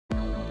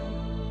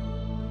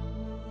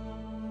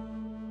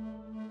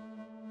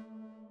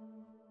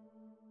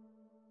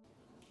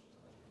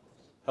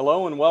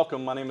Hello and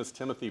welcome. My name is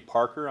Timothy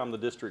Parker. I'm the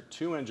District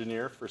 2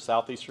 engineer for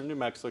Southeastern New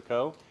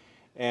Mexico.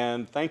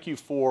 And thank you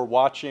for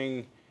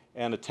watching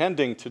and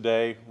attending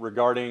today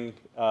regarding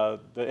the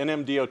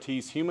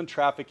NMDOT's Human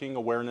Trafficking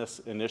Awareness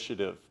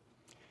Initiative.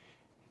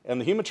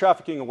 And the Human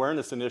Trafficking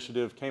Awareness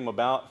Initiative came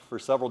about for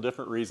several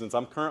different reasons.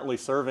 I'm currently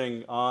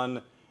serving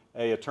on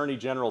an Attorney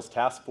General's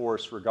task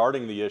force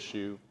regarding the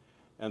issue.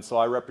 And so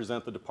I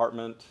represent the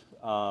department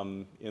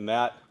in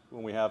that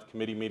when we have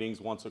committee meetings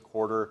once a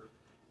quarter,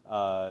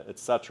 et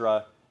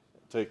cetera,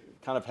 to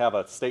kind of have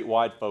a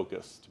statewide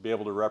focus, to be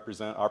able to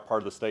represent our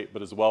part of the state,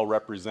 but as well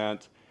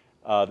represent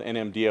the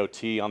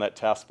NMDOT on that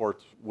task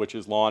force, which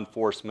is law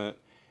enforcement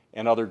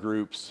and other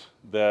groups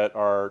that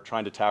are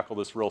trying to tackle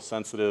this real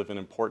sensitive and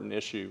important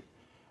issue.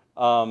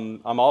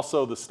 I'm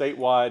also the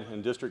statewide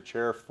and district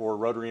chair for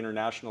Rotary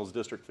International's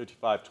District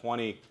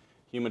 5520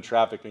 Human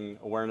Trafficking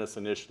Awareness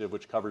Initiative,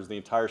 which covers the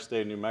entire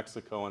state of New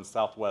Mexico and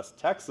Southwest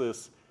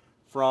Texas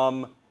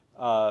from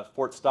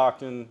Fort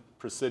Stockton,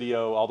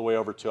 Presidio, all the way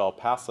over to El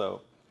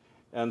Paso.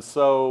 And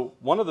so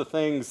one of the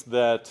things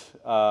that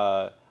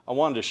I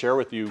wanted to share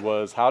with you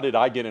was, how did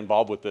I get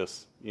involved with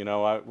this? You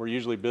know, we're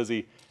usually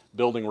busy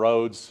building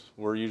roads.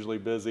 We're usually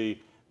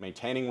busy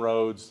maintaining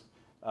roads,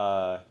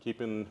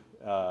 keeping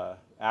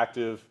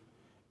active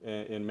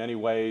in many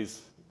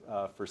ways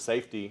for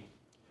safety.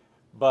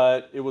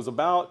 But it was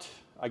about,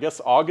 I guess,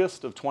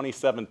 August of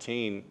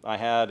 2017, I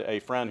had a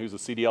friend who's a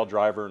CDL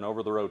driver, an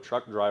over-the-road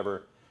truck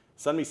driver,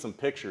 send me some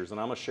pictures, and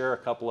I'm going to share a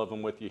couple of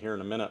them with you here in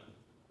a minute.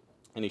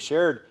 And he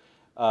shared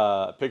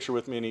a picture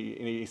with me, and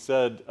he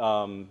said,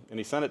 and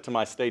he sent it to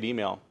my state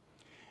email.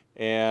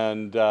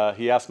 And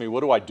he asked me,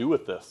 what do I do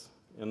with this?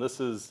 And this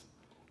is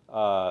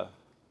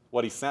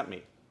what he sent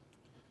me.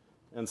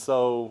 And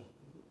so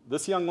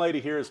this young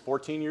lady here is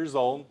 14 years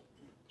old.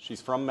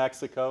 She's from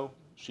Mexico.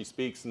 She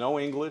speaks no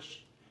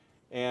English.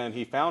 And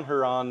he found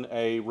her on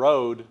a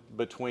road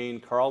between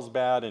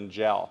Carlsbad and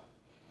Jal,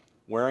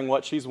 wearing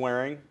what she's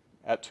wearing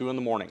at 2 in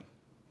the morning.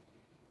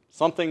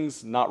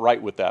 Something's not right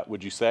with that,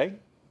 would you say?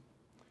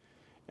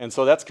 And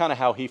so that's kind of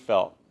how he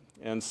felt.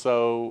 And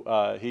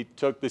so he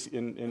took this,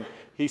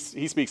 he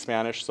speaks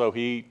Spanish, so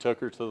he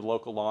took her to the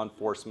local law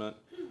enforcement,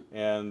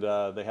 and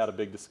they had a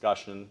big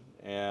discussion.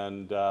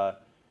 And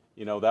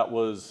you know, that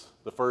was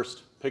the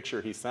first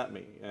picture he sent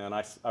me, and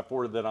I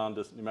forwarded that on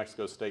to New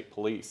Mexico State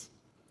Police.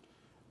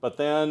 But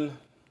then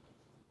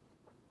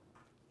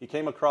he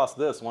came across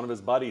this. One of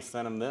his buddies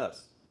sent him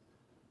this.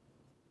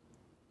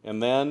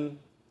 And then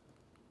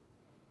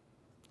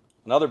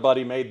another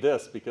buddy made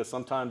this, because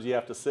sometimes you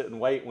have to sit and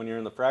wait when you're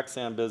in the frac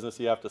sand business.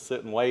 You have to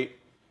sit and wait.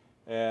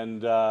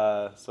 And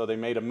so they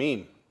made a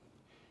meme.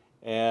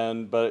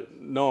 But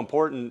no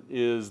important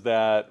is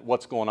that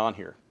what's going on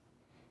here.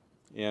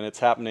 And it's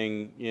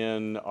happening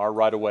in our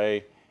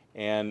right-of-way.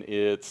 And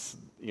it's,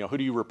 you know, who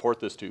do you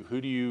report this to?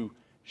 Who do you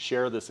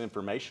share this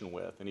information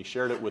with? And he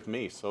shared it with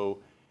me. So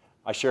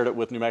I shared it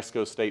with New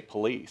Mexico State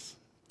Police.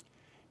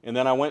 And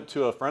then I went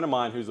to a friend of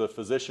mine who's a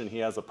physician. He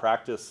has a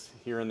practice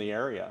here in the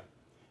area.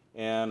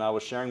 And I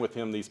was sharing with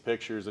him these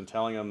pictures and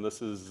telling him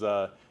this is,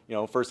 you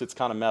know, first it's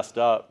kind of messed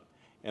up.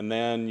 And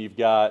then you've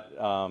got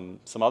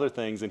some other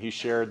things. And he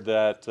shared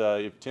that,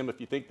 Tim, if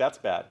you think that's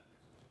bad,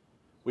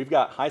 we've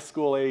got high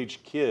school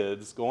age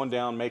kids going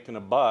down making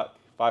a buck,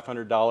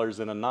 $500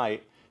 in a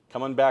night,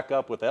 coming back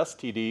up with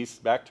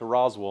STDs back to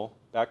Roswell,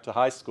 back to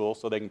high school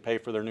so they can pay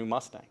for their new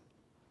Mustang.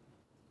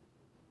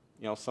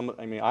 You know,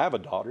 I mean, I have a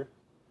daughter.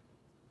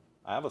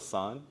 I have a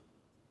son.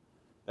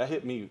 That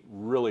hit me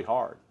really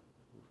hard.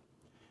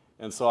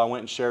 And so I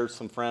went and shared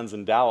some friends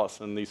in Dallas,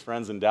 and these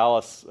friends in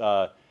Dallas,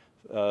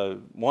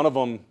 one of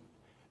them,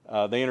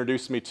 they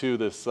introduced me to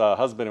this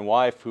husband and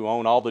wife who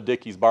own all the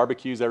Dickey's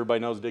barbecues. Everybody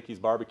knows Dickey's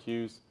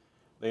barbecues.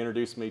 They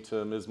introduced me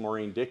to Ms.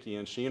 Maureen Dickey,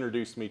 and she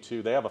introduced me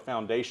to, they have a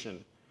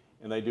foundation,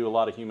 and they do a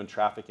lot of human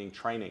trafficking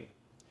training.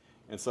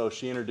 And so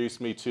she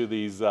introduced me to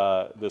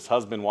this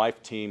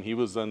husband-wife team. He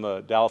was in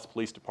the Dallas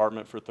Police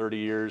Department for 30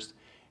 years,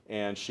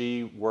 and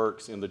she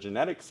works in the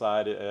genetic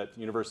side at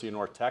University of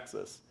North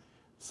Texas.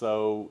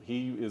 So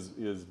he is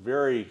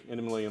very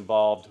intimately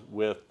involved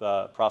with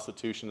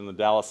prostitution in the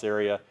Dallas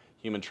area,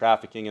 human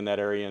trafficking in that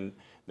area, and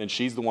then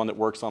she's the one that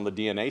works on the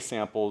DNA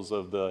samples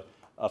of the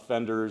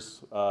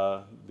offenders,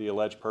 the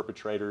alleged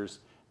perpetrators,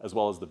 as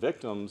well as the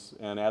victims,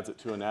 and adds it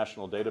to a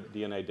national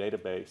DNA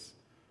database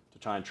to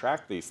try and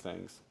track these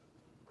things.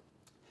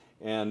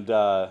 And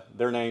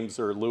their names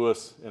are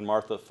Louis and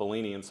Martha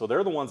Fellini, and so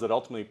they're the ones that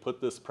ultimately put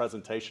this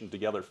presentation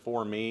together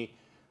for me.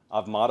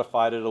 I've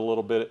modified it a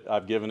little bit.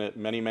 I've given it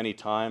many, many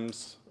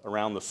times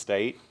around the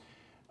state.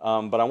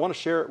 But I want to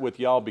share it with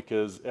y'all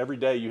because every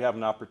day you have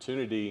an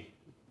opportunity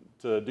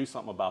to do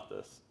something about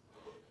this.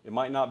 It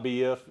might not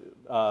be if,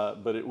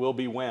 but it will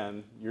be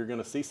when you're going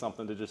to see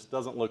something that just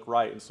doesn't look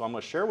right. And so I'm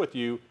going to share with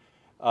you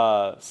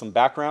some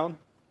background.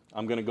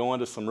 I'm going to go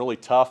into some really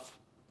tough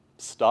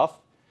stuff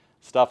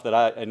that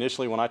I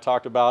initially, when I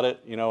talked about it,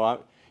 you know,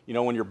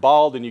 when you're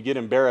bald and you get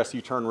embarrassed,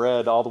 you turn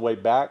red all the way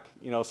back.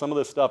 You know, some of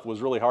this stuff was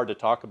really hard to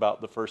talk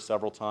about the first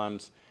several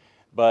times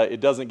but it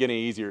doesn't get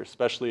any easier,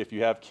 especially if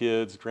you have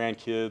kids,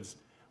 grandkids,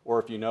 or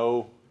if you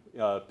know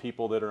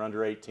people that are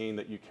under 18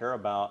 that you care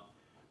about.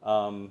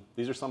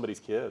 These are somebody's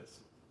kids.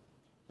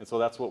 And so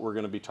that's what we're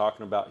going to be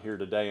talking about here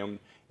today.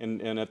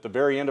 And at the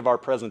very end of our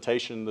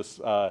presentation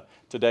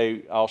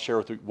today, I'll share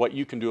with you what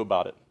you can do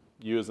about it,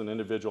 you as an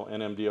individual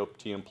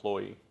NMDOT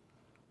employee.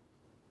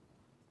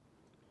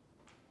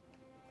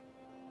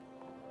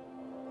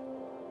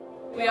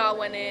 We all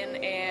went in,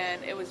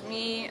 and it was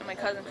me and my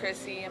cousin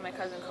Chrissy and my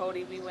cousin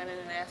Cody. We went in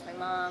and asked my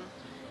mom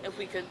if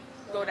we could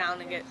go down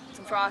and get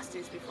some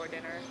Frosties before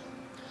dinner.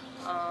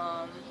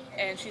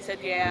 And she said,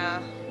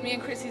 yeah. Me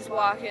and Chrissy's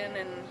walking,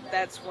 and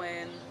that's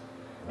when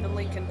the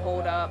Lincoln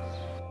pulled up.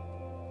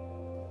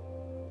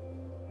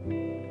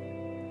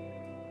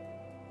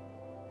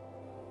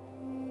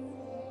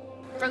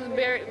 From the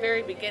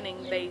very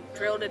beginning, they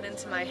drilled it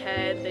into my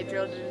head, they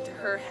drilled it into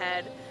her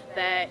head,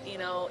 that, you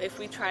know, if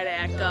we try to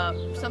act up,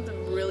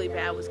 something really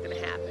bad was going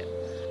to happen.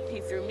 He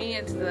threw me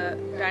into the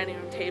dining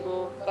room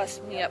table,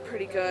 busted me up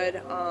pretty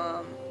good,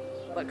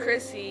 but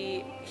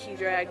Chrissy, he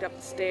dragged up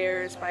the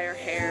stairs by her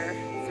hair,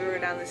 threw her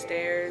down the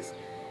stairs,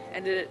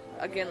 and did it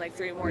again like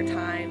 3 more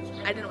times.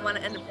 I didn't want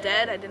to end up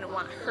dead, I didn't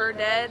want her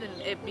dead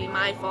and it be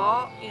my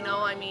fault, you know,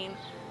 I mean,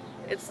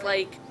 it's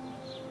like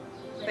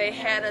they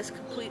had us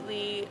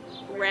completely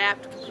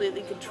wrapped,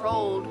 completely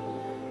controlled,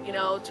 you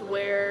know, to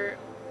where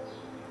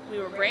we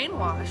were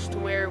brainwashed, to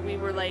where we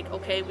were like,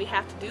 okay, we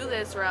have to do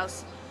this or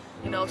else,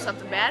 you know,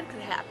 something bad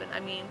could happen.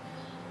 I mean,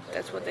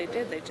 that's what they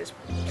did. They just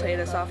played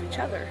us off each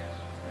other,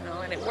 you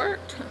know, and it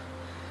worked.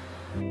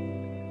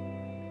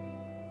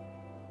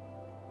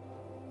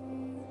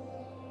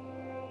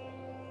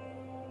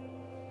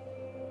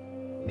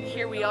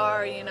 Here we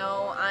are, you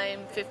know,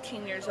 I'm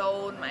 15 years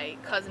old, my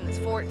cousin is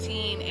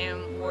 14,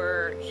 and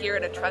we're here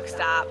at a truck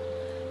stop,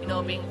 you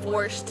know, being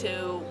forced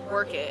to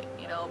work it,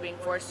 you know, being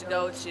forced to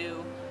go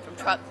from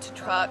truck to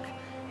truck,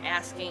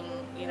 asking,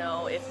 you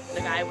know, if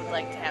the guy would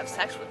like to have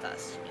sex with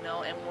us, you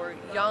know, and we're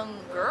young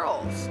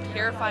girls,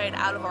 terrified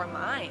out of our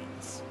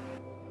minds.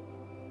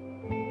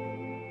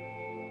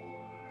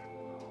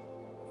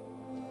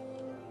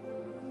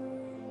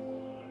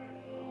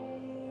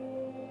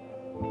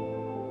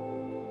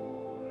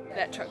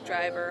 That truck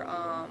driver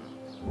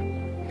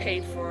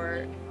paid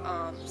for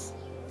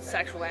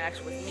sexual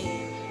acts with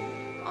me,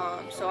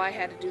 so I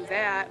had to do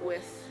that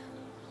with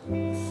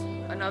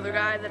another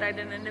guy that I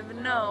didn't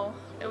even know.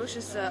 It was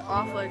just an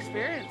awful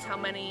experience. How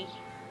many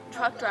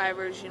truck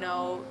drivers, you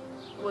know,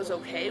 was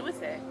okay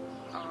with it,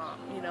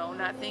 you know,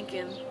 not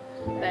thinking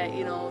that,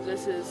 you know,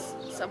 this is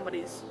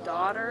somebody's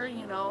daughter,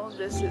 you know,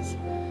 this is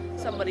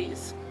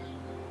somebody's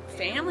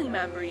family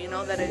member, you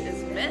know, that it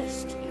is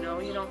missed, you know,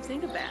 you don't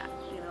think of that.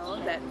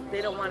 That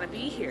they don't want to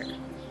be here.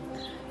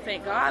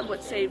 Thank God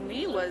what saved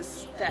me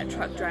was that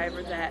truck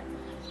driver that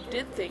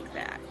did think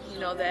that, you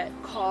know, that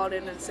called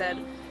in and said,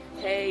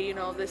 hey, you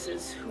know, this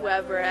is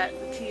whoever at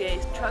the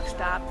TA's truck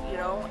stop, you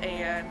know,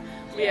 and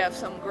we have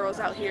some girls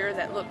out here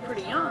that look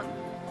pretty young.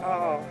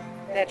 Oh,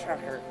 that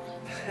trucker.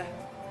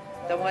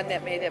 The one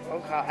that made that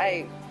phone call.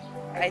 I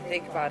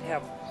think about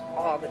him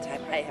all the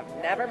time. I have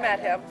never met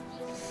him.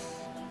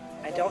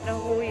 I don't know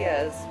who he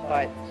is,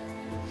 but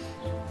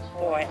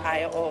boy,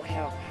 I owe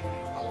him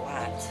a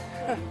lot.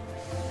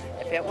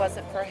 If it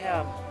wasn't for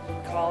him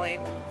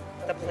calling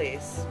the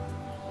police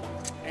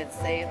and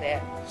saying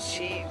that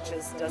she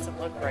just doesn't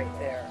look right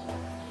there,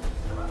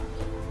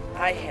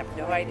 I have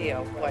no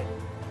idea what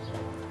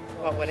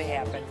would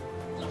have happened.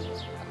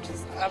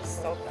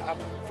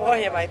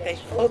 Boy, am I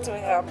thankful to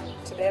him,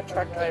 to that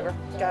truck driver.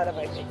 God, am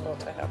I thankful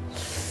to him.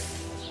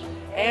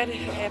 And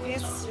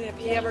if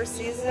he ever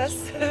sees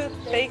this,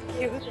 thank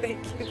you,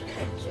 thank you,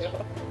 thank you.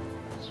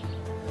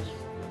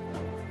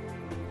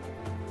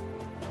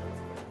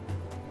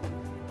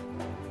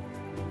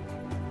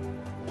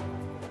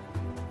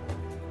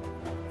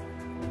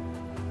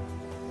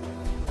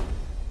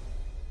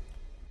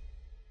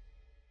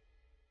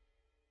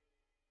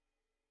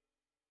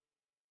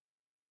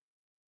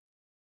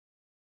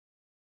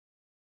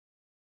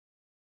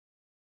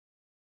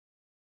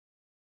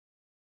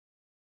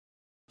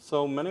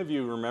 So many of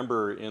you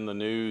remember in the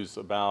news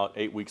about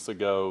 8 weeks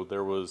ago,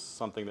 there was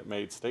something that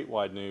made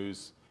statewide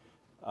news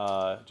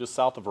just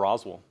south of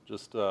Roswell,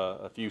 just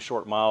a few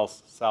short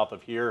miles south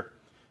of here.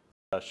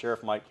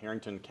 Sheriff Mike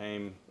Harrington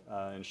came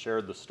and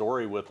shared the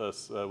story with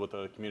us with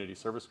a community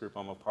service group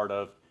I'm a part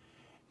of.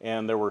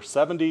 And there were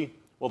 70,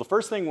 well, the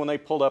first thing when they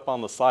pulled up on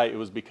the site, it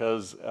was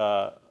because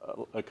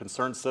a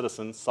concerned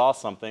citizen saw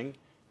something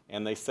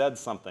and they said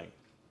something,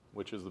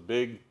 which is the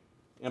big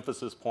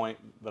emphasis point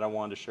that I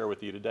wanted to share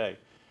with you today.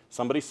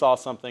 Somebody saw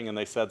something and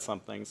they said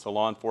something, so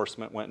law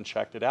enforcement went and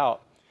checked it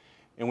out.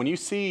 And when you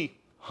see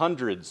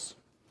hundreds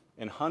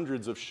and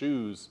hundreds of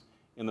shoes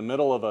in the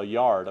middle of a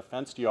yard, a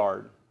fenced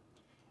yard,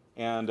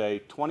 and a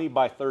 20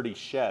 by 30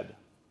 shed,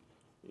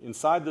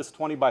 inside this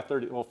 20 by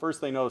 30, well,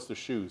 first they noticed the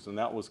shoes, and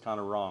that was kind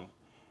of wrong.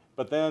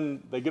 But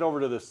then they get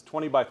over to this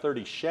 20 by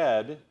 30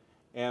 shed,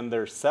 and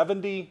there's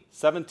 17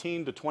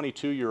 to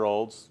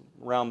 22-year-olds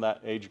around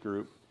that age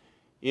group,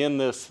 in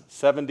this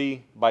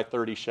 70 by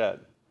 30 shed.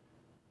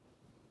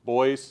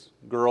 Boys,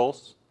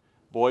 girls.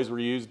 Boys were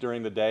used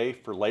during the day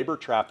for labor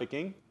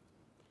trafficking,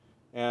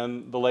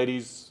 and the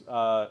ladies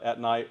at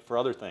night for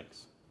other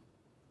things.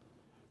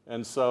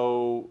 And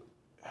so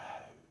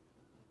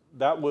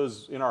that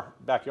was in our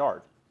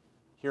backyard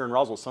here in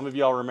Roswell. Some of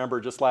y'all remember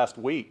just last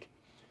week,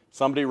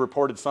 somebody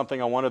reported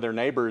something on one of their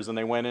neighbors, and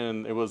they went in,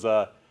 and it was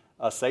a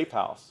safe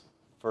house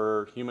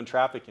for human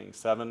trafficking.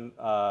 7,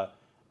 I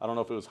don't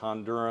know if it was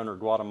Honduran or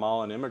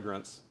Guatemalan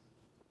immigrants,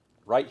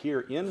 right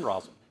here in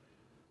Roswell,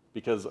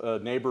 because a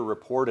neighbor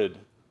reported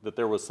that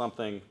there was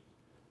something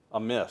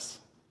amiss.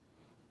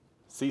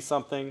 See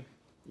something,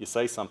 you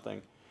say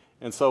something.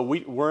 And so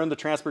we're in the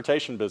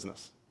transportation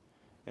business,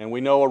 and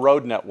we know a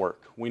road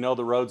network. We know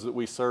the roads that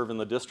we serve in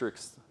the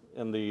districts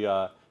and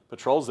the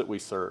patrols that we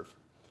serve.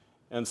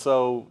 And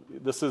so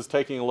this is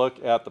taking a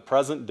look at the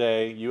present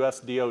day US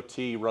DOT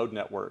road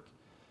network.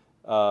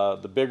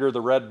 The bigger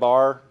the red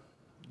bar,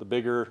 the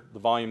bigger the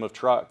volume of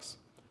trucks.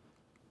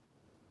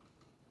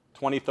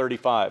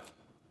 2035.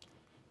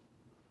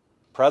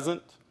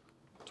 Present,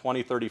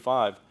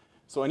 2035.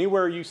 So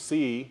anywhere you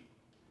see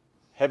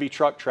heavy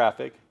truck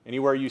traffic,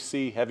 anywhere you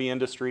see heavy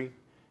industry,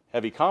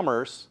 heavy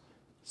commerce,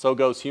 so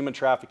goes human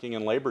trafficking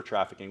and labor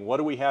trafficking. What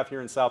do we have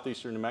here in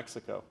southeastern New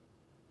Mexico?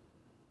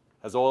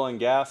 Has oil and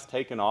gas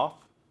taken off?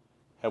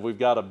 Have we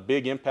got a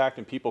big impact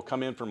and people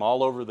come in from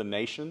all over the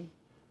nation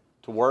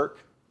to work,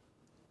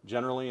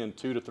 generally in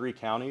 2 to 3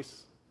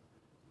 counties,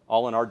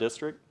 all in our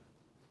district,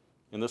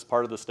 in this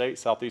part of the state,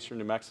 southeastern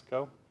New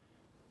Mexico?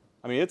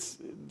 I mean,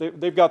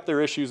 they've got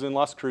their issues in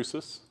Las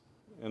Cruces,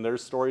 and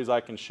there's stories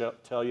I can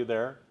tell you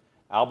there.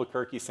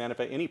 Albuquerque, Santa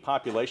Fe, any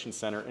population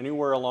center,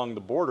 anywhere along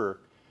the border,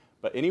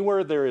 but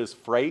anywhere there is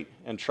freight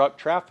and truck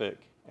traffic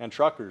and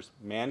truckers,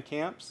 man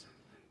camps.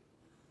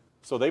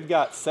 So they've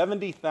got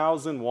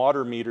 70,000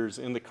 water meters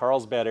in the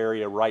Carlsbad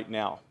area right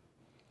now.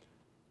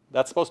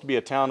 That's supposed to be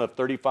a town of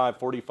 35,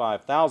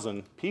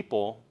 45,000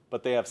 people,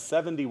 but they have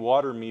 70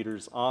 water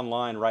meters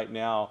online right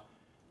now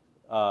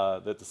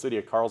that the city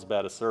of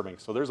Carlsbad is serving.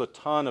 So there's a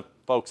ton of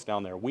folks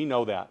down there. We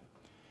know that.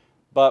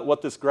 But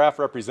what this graph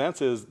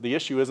represents is the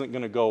issue isn't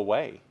going to go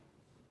away.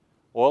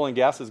 Oil and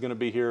gas is going to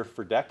be here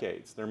for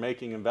decades. They're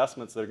making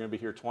investments that are going to be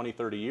here 20,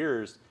 30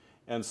 years.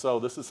 And so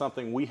this is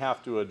something we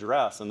have to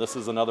address, and this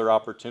is another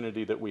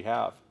opportunity that we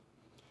have.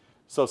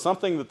 So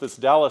something that this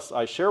Dallas,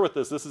 I share with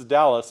this is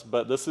Dallas,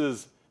 but this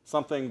is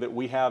something that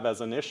we have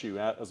as an issue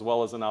as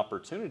well as an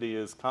opportunity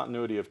is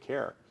continuity of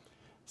care.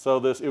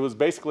 So it was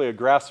basically a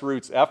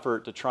grassroots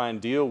effort to try and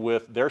deal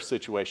with their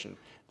situation.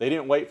 They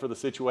didn't wait for the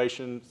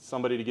situation,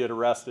 somebody to get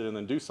arrested and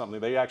then do something.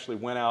 They actually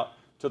went out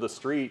to the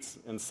streets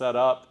and set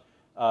up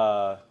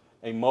a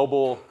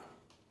mobile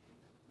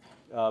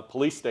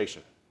police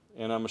station.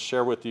 And I'm going to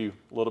share with you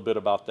a little bit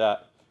about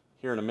that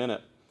here in a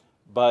minute.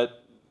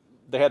 But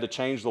they had to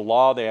change the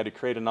law. They had to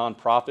create a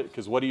nonprofit,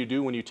 because what do you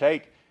do when you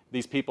take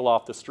these people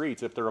off the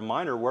streets? If they're a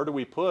minor, where do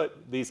we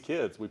put these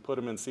kids? We put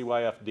them in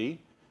CYFD.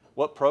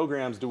 What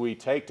programs do we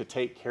take to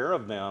take care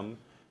of them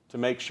to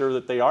make sure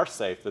that they are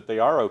safe, that they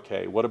are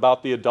okay? What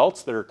about the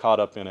adults that are caught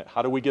up in it?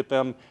 How do we get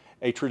them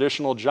a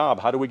traditional job?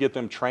 How do we get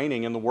them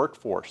training in the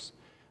workforce?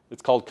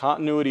 It's called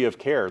continuity of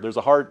care. There's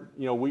a hard,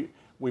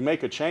 we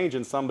make a change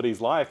in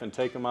somebody's life and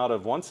take them out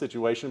of one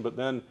situation, but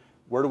then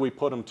where do we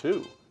put them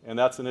to? And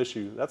that's an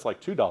issue. That's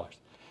like $2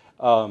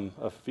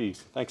 of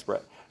fees. Thanks,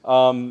 Brett.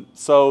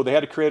 So they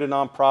had to create a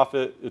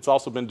nonprofit. It's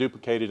also been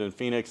duplicated in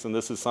Phoenix, and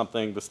this is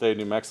something the state of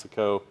New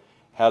Mexico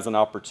has an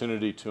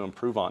opportunity to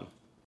improve on.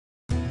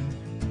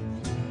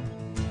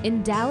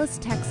 In Dallas,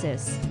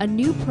 Texas, a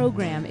new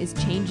program is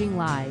changing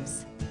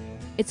lives.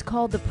 It's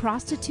called the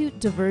Prostitute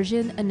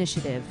Diversion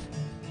Initiative.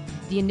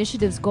 The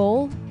initiative's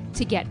goal?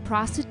 To get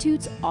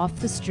prostitutes off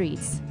the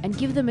streets and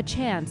give them a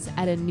chance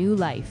at a new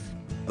life.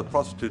 The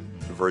Prostitute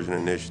Diversion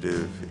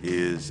Initiative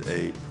is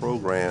a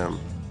program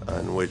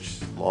in which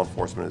law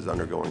enforcement is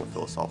undergoing a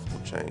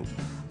philosophical change.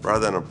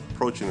 Rather than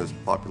approaching this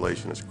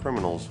population as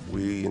criminals,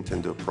 we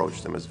intend to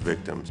approach them as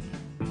victims.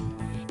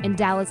 In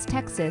Dallas,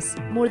 Texas,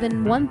 more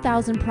than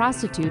 1,000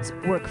 prostitutes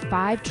work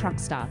 5 truck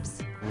stops.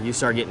 You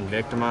start getting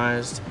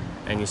victimized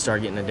and you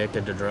start getting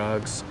addicted to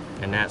drugs,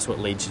 and that's what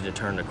leads you to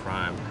turn to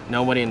crime.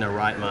 Nobody in their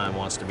right mind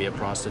wants to be a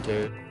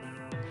prostitute.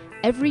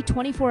 Every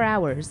 24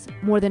 hours,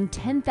 more than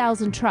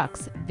 10,000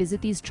 trucks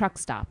visit these truck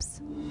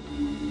stops.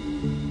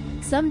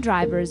 Some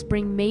drivers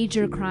bring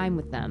major crime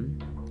with them,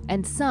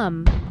 and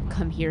some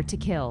come here to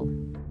kill.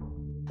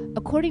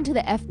 According to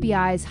the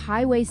FBI's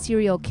Highway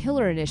Serial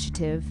Killer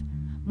Initiative,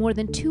 more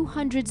than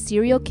 200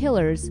 serial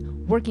killers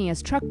working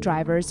as truck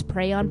drivers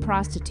prey on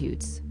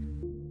prostitutes.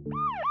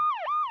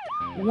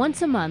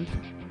 Once a month,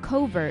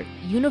 covert,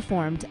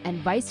 uniformed, and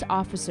viced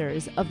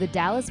officers of the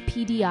Dallas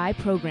PDI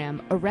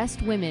program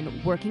arrest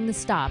women working the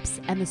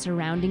stops and the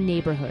surrounding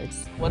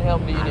neighborhoods. What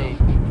help do you need?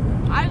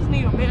 I just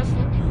need a best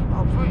friend.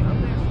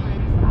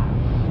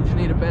 You just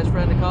need a best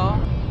friend to call?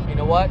 You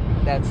know what?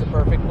 That's the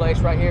perfect place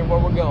right here where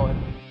we're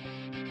going.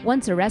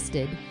 Once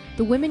arrested,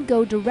 the women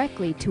go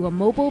directly to a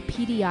mobile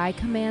PDI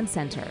command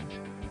center.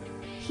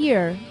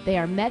 Here, they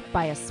are met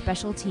by a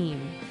special team,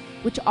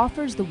 which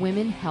offers the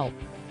women help.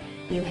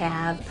 You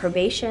have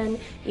probation,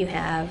 you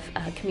have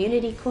a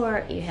community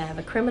court, you have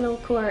a criminal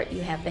court, you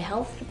have the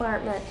health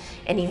department,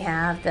 and you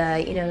have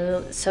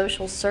the,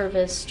 social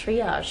service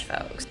triage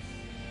folks.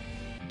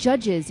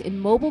 Judges in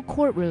mobile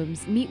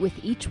courtrooms meet with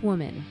each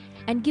woman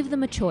and give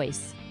them a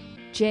choice,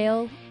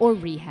 jail or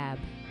rehab.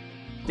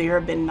 There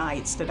have been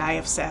nights that I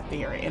have sat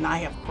there and I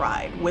have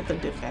cried with the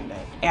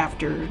defendant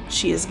after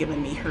she has given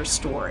me her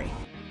story.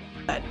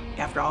 But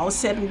after all is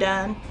said and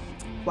done,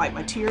 wipe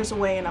my tears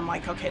away and I'm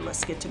like, okay,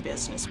 let's get to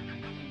business.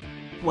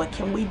 What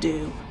can we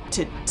do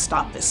to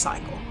stop this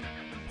cycle?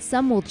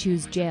 Some will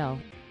choose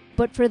jail,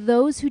 but for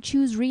those who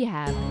choose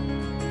rehab,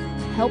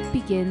 help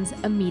begins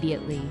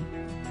immediately.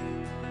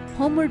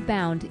 Homeward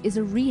Bound is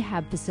a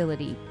rehab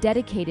facility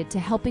dedicated to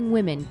helping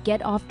women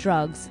get off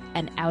drugs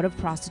and out of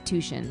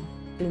prostitution.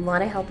 We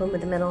want to help them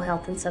with the mental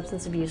health and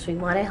substance abuse. We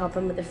want to help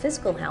them with the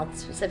physical health,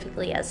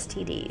 specifically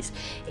STDs.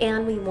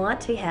 And we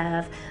want to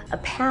have a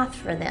path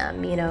for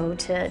them,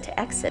 to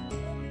exit.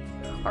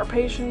 Our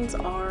patients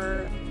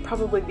are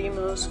probably the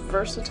most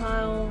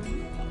versatile,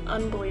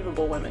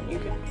 unbelievable women you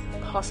could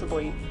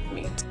possibly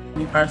meet.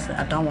 Me personally,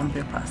 I don't want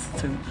to be a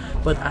prostitute,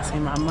 but I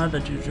seen my mother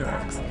do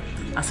drugs.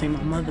 I seen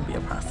my mother be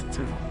a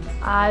prostitute.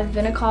 I've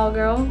been a call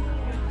girl.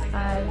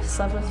 I've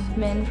slept with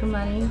men for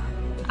money.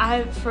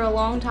 For a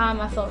long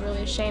time, I felt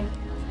really ashamed.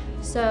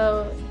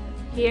 So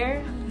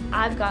here,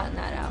 I've gotten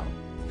that out.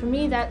 For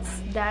me,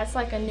 that's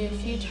like a new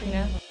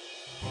future,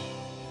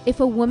 If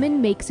a woman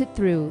makes it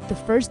through the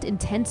first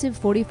intensive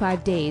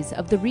 45 days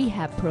of the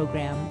rehab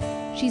program,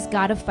 she's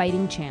got a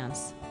fighting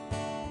chance.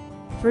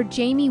 For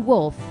Jamie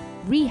Wolf,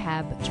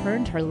 rehab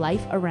turned her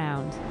life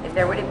around. If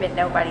there would have been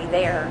nobody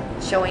there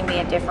showing me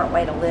a different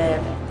way to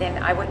live,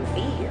 then I wouldn't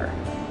be here.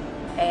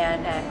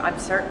 And I'm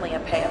certainly a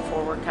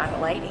pay-it-forward kind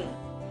of lady.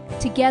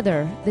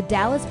 Together, the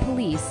Dallas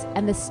police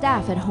and the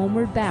staff at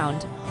Homeward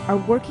Bound are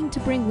working to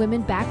bring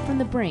women back from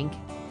the brink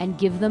and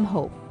give them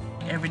hope.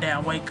 Every day I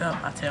wake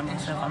up, I tell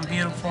myself I'm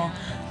beautiful,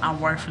 I'm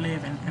worth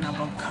living, and I'm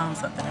going to become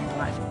something in my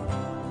life.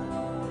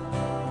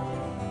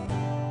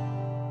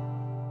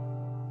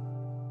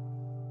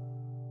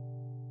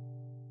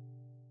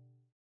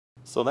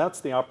 So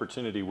that's the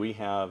opportunity we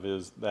have,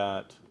 is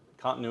that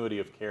continuity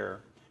of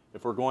care.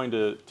 If we're going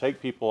to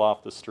take people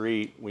off the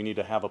street, we need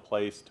to have a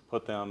place to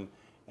put them,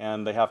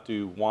 and they have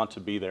to want to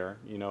be there.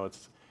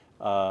 It's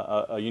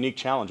a unique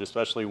challenge,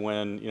 especially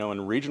when, in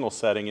a regional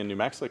setting in New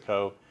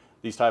Mexico,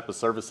 these type of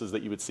services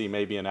that you would see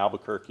maybe in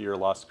Albuquerque or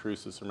Las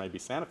Cruces or maybe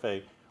Santa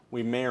Fe,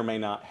 we may or may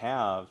not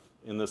have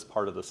in this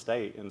part of the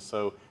state. And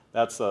so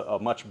that's a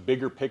much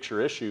bigger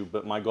picture issue,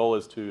 but my goal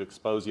is to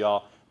expose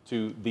y'all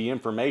to the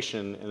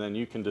information, and then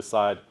you can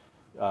decide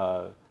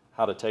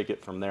how to take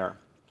it from there.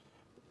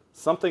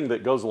 Something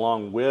that goes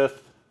along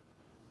with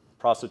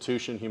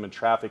prostitution, human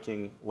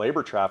trafficking,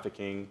 labor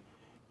trafficking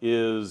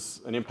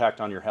is an impact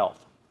on your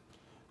health.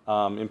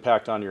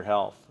 Impact on your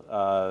health.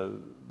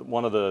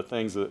 One of the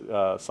things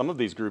that some of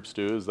these groups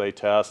do is they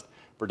test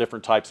for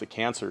different types of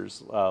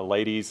cancers.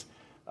 Ladies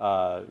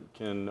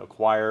can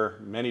acquire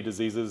many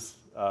diseases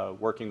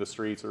working the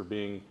streets or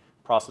being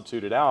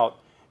prostituted out.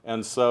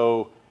 And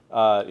so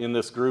in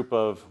this group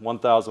of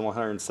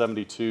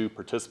 1,172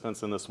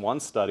 participants in this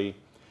one study,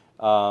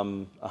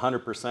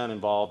 100%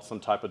 involved some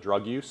type of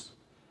drug use.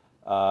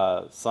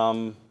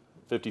 Some,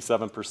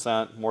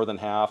 57%, more than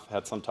half,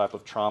 had some type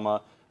of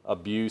trauma,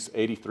 abuse.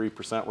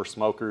 83% were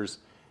smokers,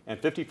 and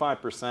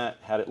 55%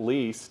 had at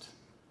least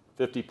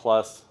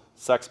 50+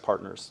 sex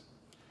partners.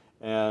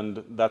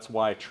 And that's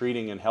why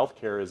treating in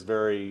healthcare is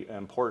very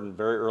important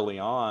very early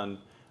on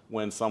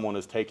when someone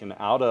is taken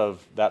out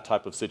of that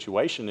type of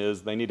situation,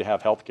 is they need to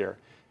have healthcare.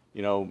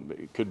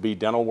 It could be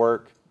dental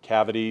work,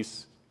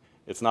 cavities.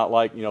 It's not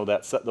like,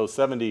 those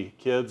 70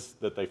 kids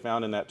that they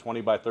found in that 20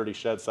 by 30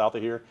 shed south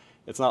of here,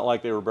 it's not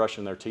like they were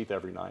brushing their teeth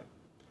every night.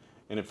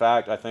 And in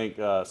fact, I think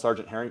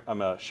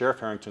Sheriff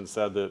Harrington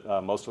said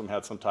that most of them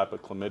had some type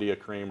of chlamydia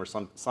cream or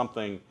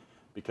something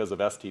because of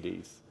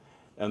STDs.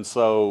 And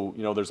so,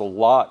 there's a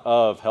lot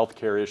of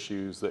healthcare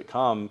issues that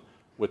come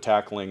with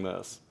tackling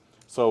this.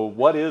 So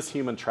what is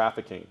human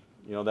trafficking?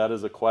 That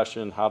is a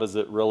question. How does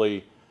it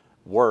really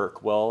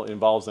work? Well, it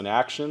involves an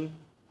action,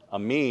 a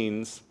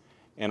means,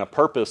 and a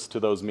purpose to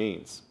those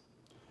means.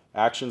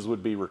 Actions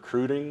would be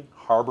recruiting,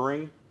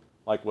 harboring,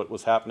 like what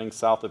was happening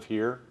south of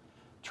here,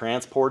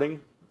 transporting.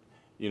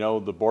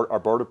 Our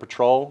Border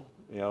Patrol,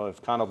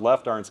 have kind of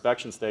left our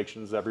inspection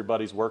stations.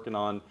 Everybody's working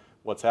on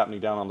what's happening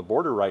down on the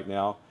border right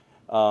now.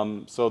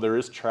 So there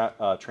is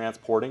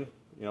transporting.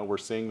 We're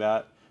seeing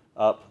that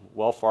up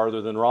well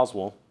farther than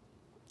Roswell.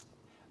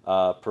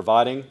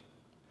 Providing,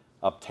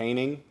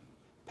 obtaining,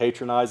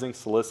 patronizing,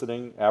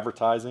 soliciting,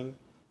 advertising,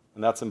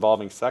 and that's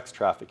involving sex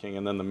trafficking.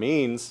 And then the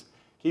means,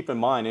 keep in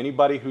mind,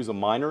 anybody who's a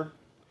minor,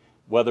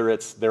 whether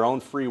it's their own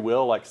free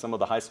will, like some of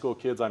the high school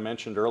kids I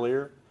mentioned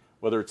earlier,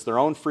 whether it's their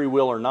own free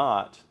will or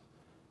not,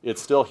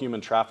 it's still human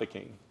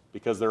trafficking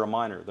because they're a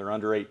minor, they're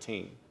under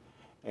 18.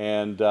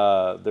 And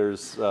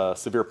there's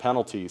severe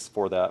penalties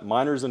for that.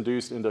 Minors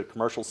induced into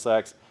commercial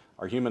sex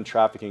are human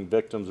trafficking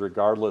victims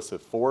regardless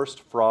if forced,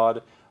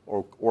 fraud,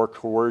 or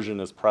coercion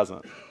is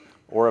present,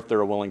 or if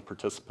they're a willing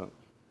participant.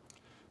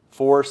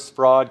 Force,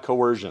 fraud,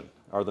 coercion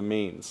are the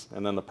means.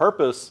 And then the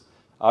purpose,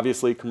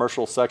 obviously,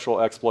 commercial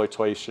sexual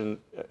exploitation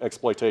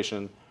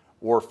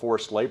or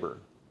forced labor.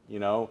 You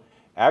know,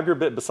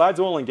 besides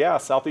oil and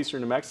gas,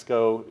 southeastern New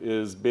Mexico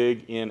is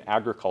big in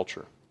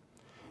agriculture.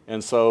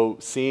 And so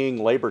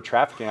seeing labor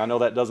trafficking, I know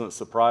that doesn't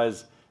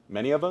surprise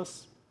many of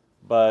us,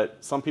 but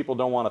some people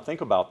don't want to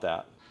think about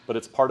that. But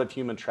it's part of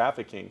human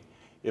trafficking.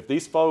 If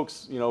these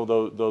folks, you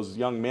know, those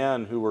young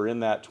men who were in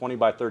that 20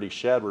 by 30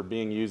 shed were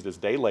being used as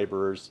day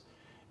laborers,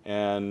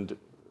 and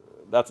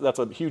that's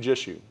a huge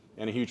issue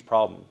and a huge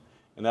problem.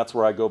 And that's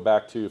where I go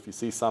back to, if you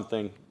see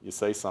something, you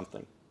say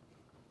something.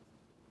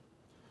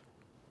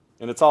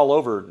 And it's all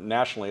over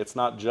nationally. It's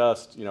not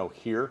just, you know,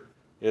 here.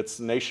 It's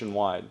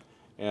nationwide.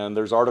 And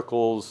there's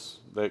articles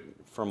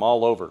from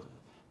all over,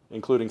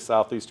 including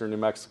southeastern New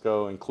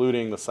Mexico,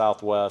 including the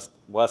southwest,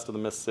 west of the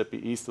Mississippi,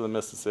 east of the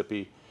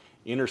Mississippi,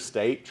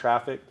 interstate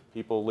traffic,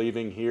 people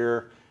leaving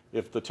here.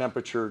 If the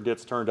temperature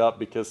gets turned up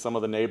because some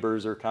of the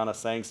neighbors are kind of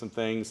saying some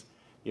things,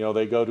 you know,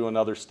 they go to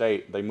another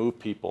state, they move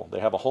people.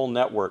 They have a whole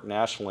network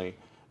nationally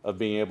of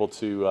being able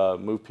to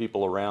move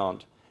people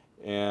around.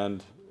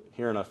 And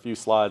here in a few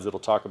slides, it'll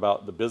talk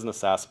about the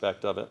business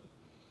aspect of it.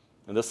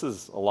 And this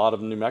is a lot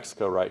of New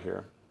Mexico right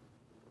here.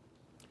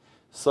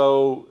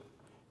 So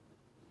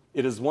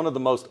it is one of the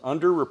most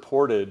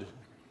underreported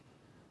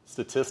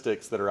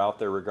statistics that are out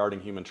there regarding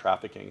human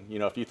trafficking. You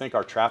know, if you think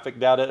our traffic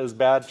data is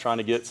bad, trying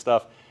to get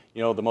stuff,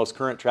 you know, the most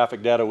current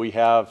traffic data we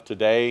have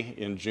today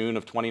in June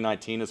of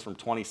 2019 is from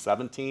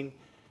 2017.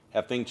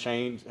 Have things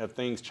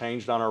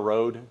changed on our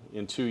road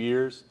in 2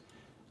 years?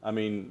 I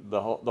mean,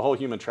 the whole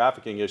human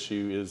trafficking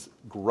issue is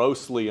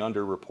grossly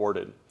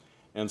underreported.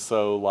 And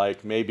so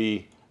like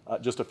maybe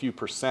just a few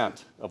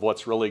 % of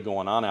what's really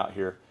going on out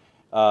here.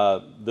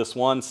 This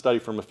one study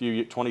from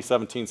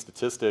 2017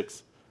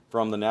 statistics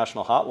from the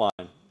National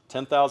Hotline,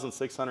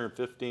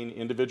 10,615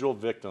 individual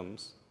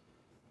victims,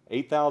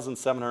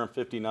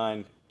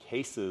 8,759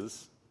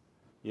 cases.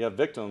 You have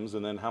victims,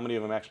 and then how many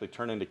of them actually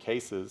turn into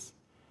cases?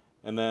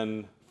 And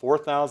then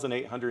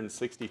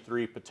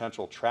 4,863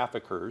 potential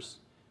traffickers,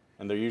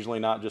 and they're usually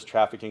not just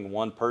trafficking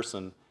one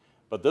person.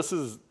 But this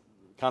is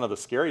kind of the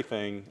scary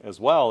thing as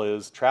well,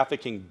 is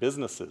trafficking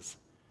businesses.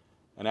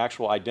 An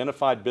actual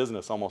identified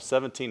business, almost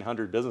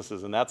 1,700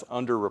 businesses, and that's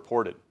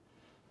underreported.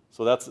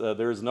 So that's,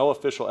 there is no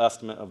official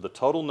estimate of the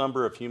total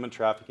number of human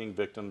trafficking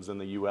victims in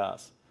the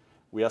U.S.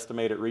 We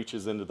estimate it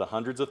reaches into the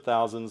hundreds of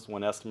thousands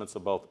when estimates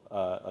of both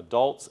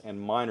adults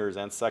and minors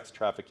and sex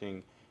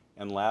trafficking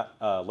and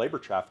labor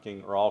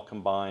trafficking are all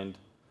combined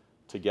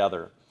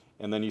together.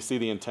 And then you see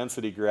the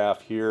intensity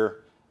graph here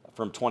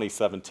from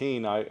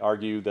 2017. I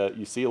argue that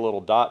you see a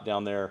little dot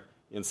down there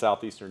in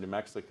southeastern New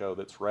Mexico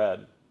that's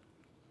red.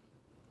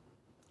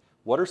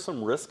 What are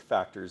some risk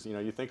factors? You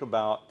know, you think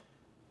about,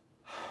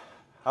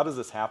 how does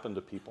this happen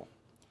to people?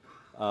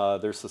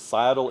 There's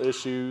societal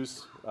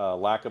issues,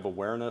 lack of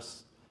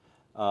awareness,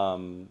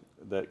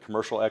 that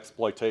commercial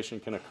exploitation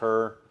can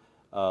occur,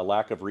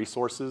 lack of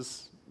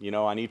resources. You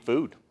know, I need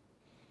food.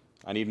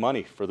 I need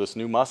money for this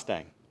new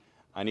Mustang.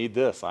 I need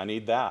this, I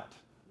need that.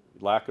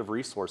 Lack of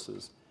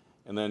resources.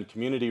 And then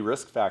community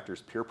risk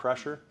factors, peer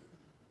pressure.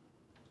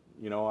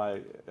 You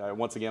know,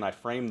 once again, I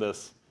frame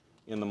this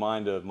in the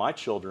mind of my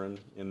children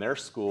in their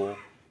school,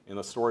 in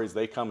the stories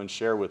they come and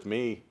share with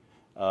me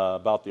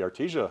about the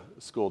Artesia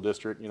School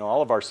District. You know,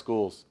 all of our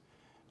schools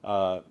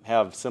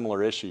have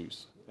similar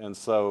issues. And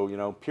so, you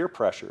know, peer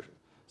pressure,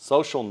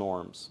 social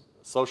norms,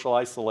 social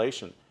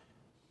isolation,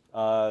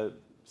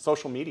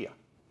 social media.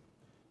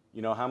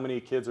 You know, how many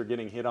kids are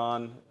getting hit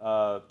on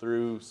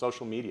through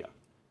social media,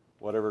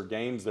 whatever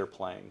games they're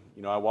playing.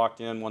 You know, I walked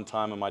in one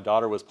time and my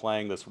daughter was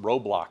playing this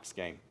Roblox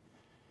game.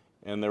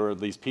 And there were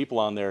these people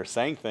on there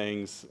saying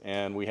things,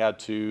 and we had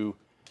to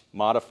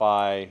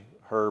modify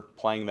her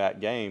playing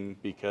that game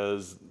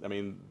because, I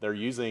mean, they're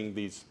using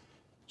these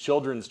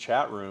children's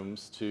chat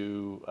rooms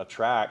to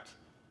attract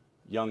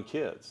young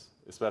kids,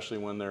 especially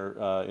when they're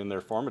in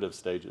their formative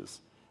stages.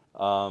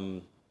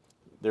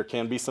 There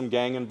can be some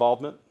gang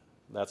involvement,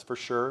 that's for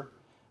sure.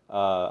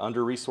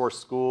 Under-resourced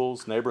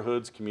schools,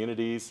 neighborhoods,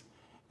 communities,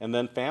 and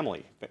then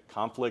family,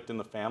 conflict in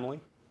the family.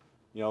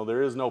 You know,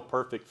 there is no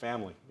perfect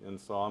family, and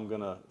so I'm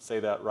going to say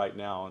that right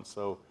now. And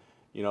so,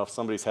 you know, if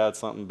somebody's had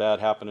something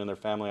bad happen in their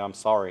family, I'm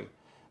sorry.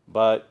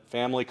 But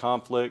family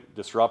conflict,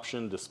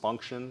 disruption,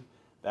 dysfunction,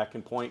 that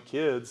can point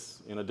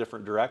kids in a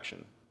different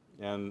direction.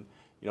 And,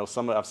 you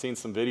know, I've seen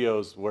some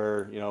videos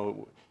where, you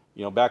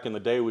know, back in the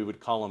day we would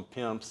call them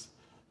pimps.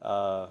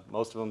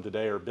 Most of them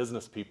today are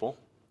business people,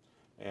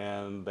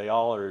 and they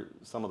all are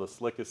some of the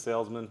slickest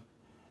salesmen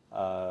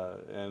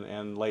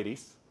and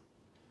ladies.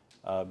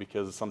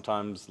 Because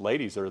sometimes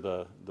ladies are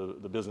the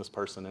business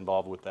person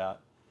involved with that.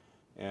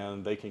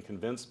 And they can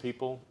convince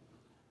people,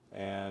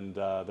 and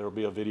there will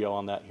be a video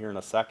on that here in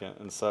a second.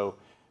 And so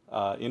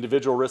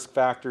Individual risk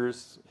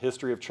factors,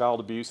 history of child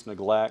abuse,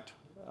 neglect,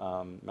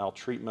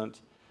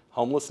 maltreatment,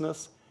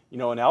 homelessness. You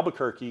know, in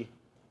Albuquerque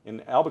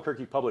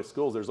public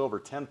schools, there's over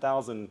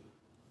 10,000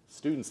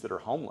 students that are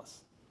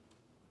homeless.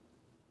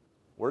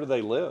 Where do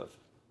they live?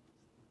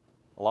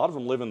 A lot of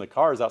them live in the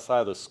cars outside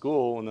of the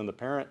school, and then the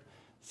parent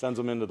sends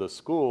them into the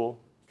school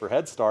for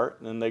Head Start,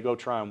 and then they go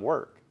try and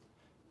work.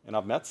 And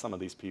I've met some of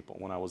these people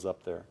when I was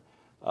up there.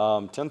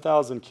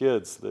 10,000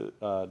 kids that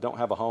don't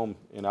have a home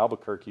in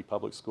Albuquerque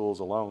public schools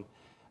alone.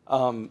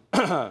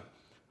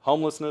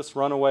 Homelessness,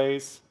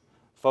 runaways,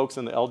 folks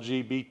in the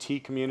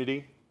LGBT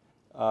community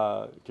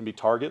can be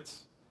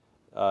targets.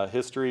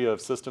 History of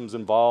systems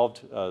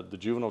involved, the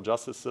juvenile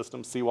justice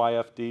system,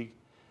 CYFD,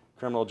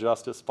 criminal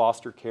justice,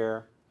 foster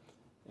care,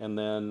 and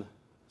then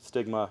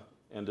stigma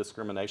and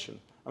discrimination.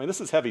 I mean,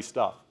 this is heavy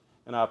stuff,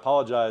 and I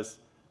apologize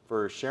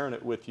for sharing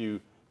it with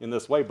you in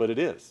this way, but it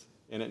is,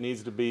 and it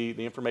needs to be,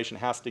 the information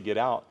has to get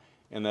out,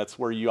 and that's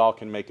where you all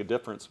can make a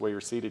difference, where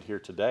you're seated here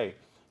today.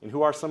 And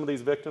who are some of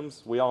these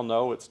victims? We all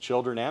know it's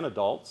children and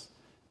adults.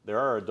 There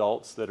are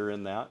adults that are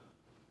in that.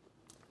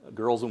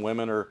 Girls and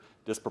women are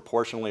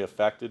disproportionately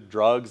affected.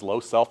 Drugs, low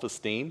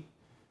self-esteem,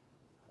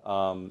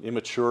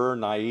 immature,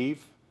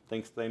 naive,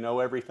 thinks they know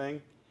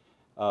everything.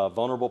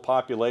 Vulnerable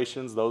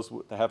populations, those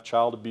that have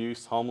child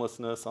abuse,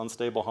 homelessness,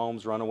 unstable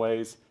homes,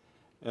 runaways,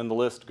 and the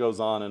list goes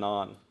on and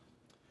on.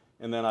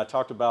 And then I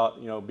talked about,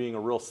 you know, being a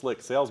real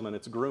slick salesman.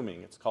 It's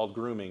grooming. It's called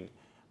grooming.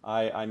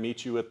 I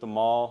meet you at the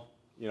mall.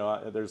 You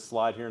know, there's a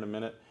slide here in a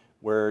minute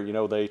where, you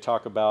know, they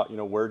talk about, you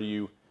know, where do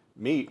you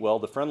meet? Well,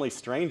 the friendly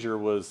stranger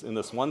was in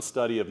this one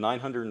study of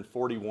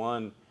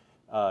 941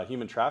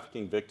 human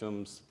trafficking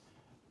victims,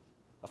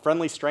 a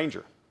friendly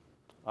stranger.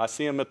 I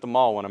see him at the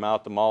mall when I'm out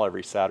at the mall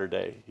every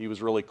Saturday. He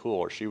was really cool,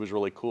 or she was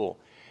really cool.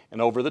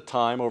 And over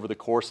the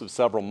course of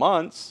several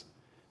months,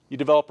 you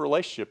develop a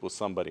relationship with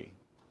somebody.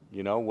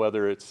 You know,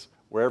 whether it's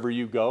wherever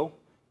you go,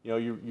 you know,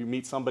 you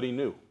meet somebody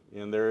new.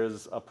 And there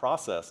is a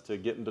process to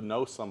getting to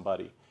know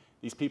somebody.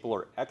 These people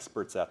are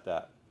experts at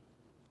that.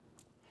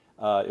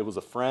 It was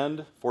a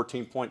friend,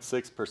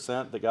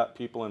 14.6% that got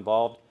people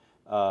involved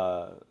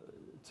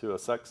to a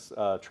sex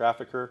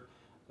trafficker.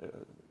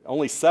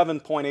 Only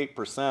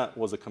 7.8%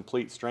 was a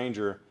complete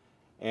stranger,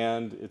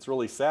 and it's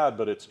really sad,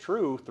 but it's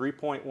true,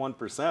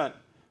 3.1%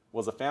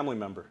 was a family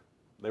member.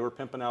 They were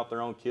pimping out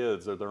their own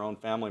kids or their own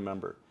family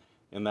member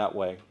in that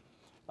way.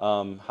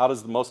 How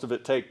does most of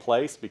it take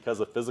place?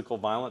 Because of physical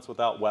violence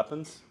without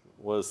weapons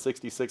was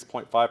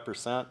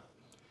 66.5%.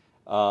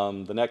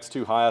 The next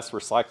two highest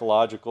were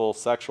psychological,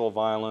 sexual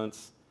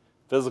violence,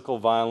 physical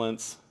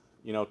violence.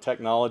 You know,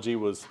 technology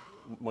was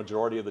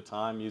majority of the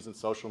time using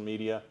social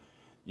media,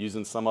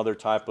 using some other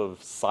type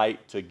of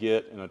site to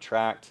get and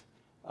attract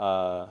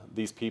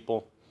these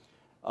people.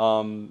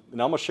 And I'm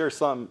going to share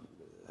something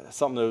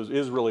that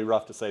is really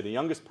rough to say. The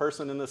youngest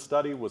person in this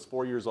study was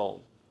 4 years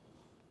old.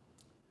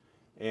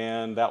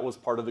 And that was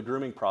part of the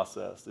grooming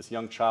process. This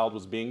young child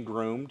was being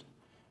groomed,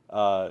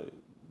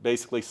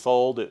 basically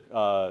sold at,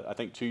 I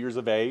think, 2 years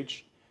of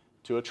age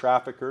to a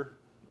trafficker,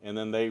 and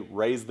then they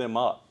raised them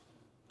up.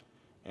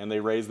 And they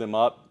raised them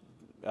up,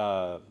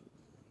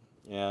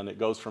 and it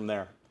goes from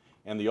there.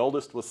 And the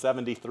oldest was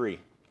 73.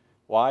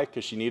 Why?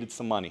 Because she needed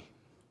some money.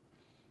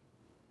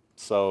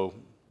 So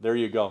there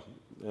you go.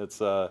 It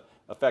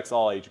affects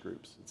all age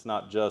groups. It's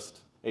not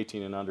just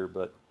 18 and under,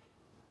 but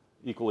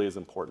equally as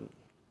important.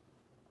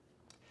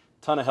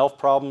 Ton of health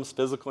problems,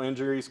 physical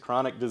injuries,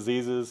 chronic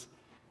diseases.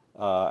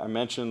 I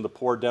mentioned the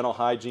poor dental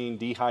hygiene,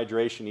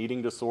 dehydration,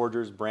 eating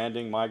disorders,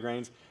 branding,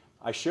 migraines.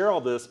 I share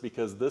all this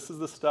because this is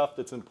the stuff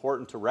that's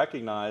important to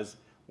recognize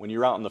when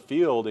you're out in the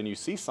field and you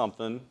see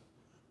something.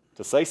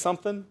 To say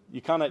something,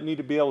 you kind of need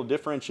to be able to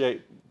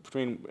differentiate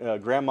between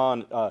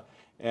grandma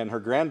and her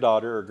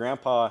granddaughter, or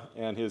grandpa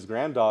and his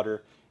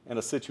granddaughter in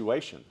a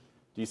situation.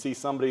 Do you see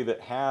somebody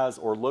that has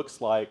or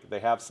looks like they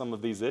have some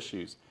of these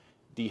issues?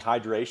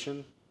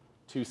 Dehydration,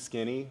 too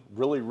skinny,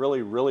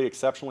 really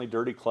exceptionally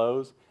dirty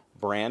clothes,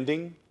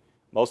 branding.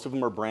 Most of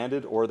them are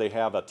branded, or they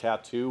have a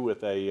tattoo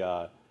with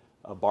a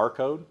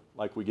barcode,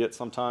 like we get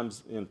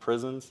sometimes in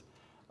prisons.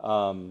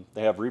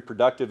 They have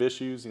reproductive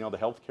issues. You know, the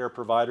healthcare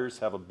providers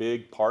have a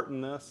big part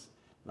in this.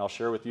 And I'll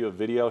share with you a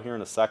video here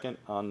in a second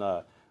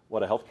on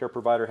what a healthcare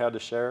provider had to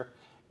share.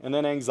 And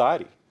then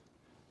anxiety,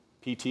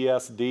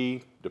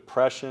 PTSD,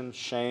 depression,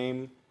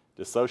 shame,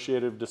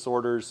 dissociative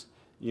disorders.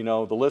 You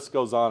know, the list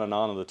goes on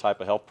of the type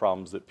of health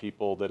problems that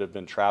people that have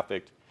been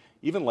trafficked,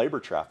 even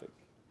labor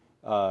trafficked,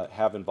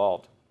 have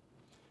involved.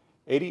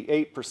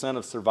 88%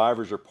 of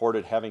survivors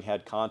reported having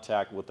had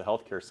contact with the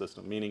healthcare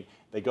system, meaning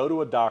they go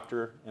to a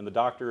doctor and the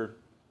doctor,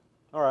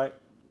 all right,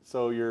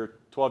 so you're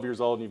 12 years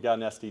old and you've got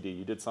an STD,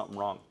 you did something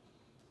wrong.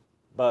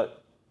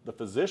 But the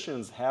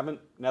physicians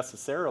haven't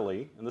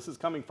necessarily, and this is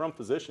coming from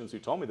physicians who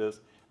told me this,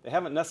 they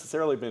haven't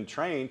necessarily been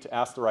trained to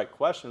ask the right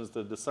questions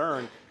to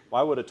discern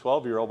why would a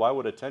 12-year-old, why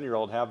would a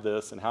 10-year-old have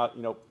this, and how,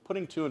 you know,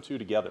 putting two and two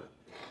together,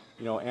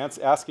 you know,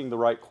 asking the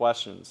right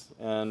questions,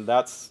 and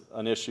that's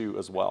an issue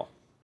as well.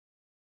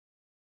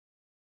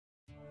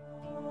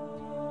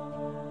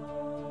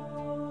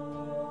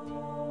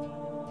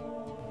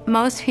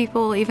 Most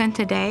people, even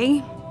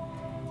today,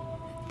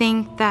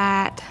 think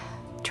that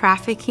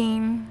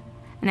trafficking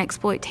and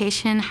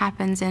exploitation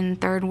happens in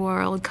third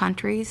world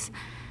countries,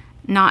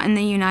 not in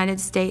the United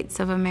States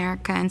of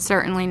America, and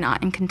certainly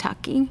not in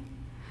Kentucky,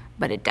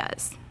 but it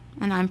does,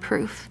 and I'm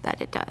proof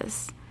that it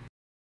does.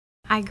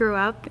 I grew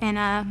up in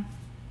a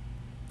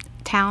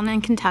town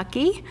in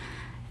Kentucky,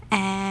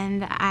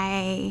 and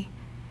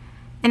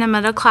in a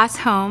middle-class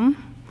home.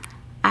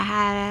 I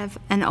have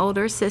an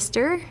older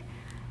sister,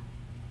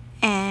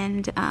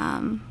 and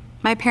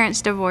my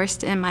parents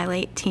divorced in my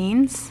late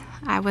teens.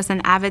 I was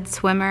an avid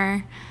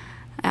swimmer.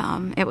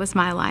 It was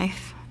my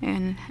life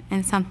and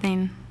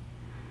something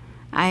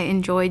I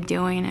enjoyed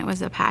doing. It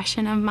was a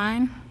passion of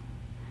mine.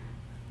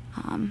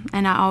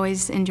 And I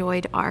always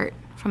enjoyed art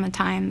from the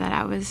time that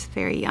I was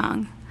very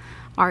young.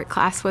 Art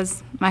class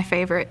was my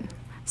favorite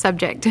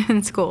subject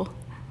in school.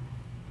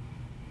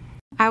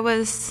 I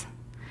was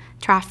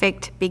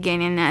trafficked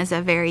beginning as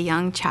a very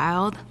young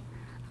child.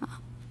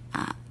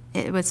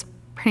 It was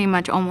pretty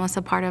much almost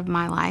a part of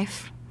my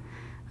life,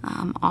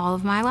 all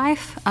of my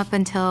life, up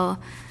until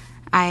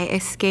I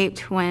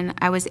escaped when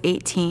I was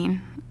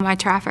 18. My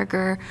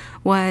trafficker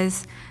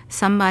was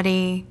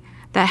somebody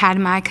that had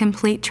my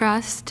complete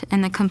trust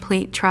and the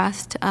complete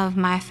trust of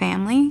my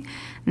family,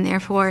 and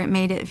therefore it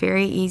made it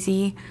very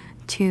easy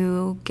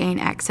to gain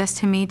access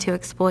to me, to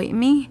exploit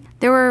me.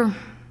 There were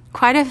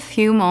quite a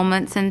few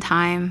moments in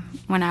time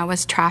when I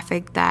was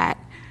trafficked that,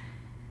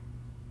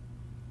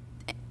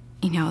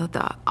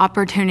 the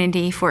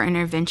opportunity for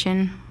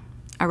intervention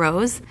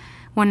arose.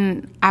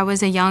 When I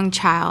was a young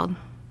child,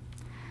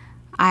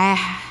 I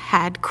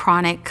had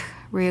chronic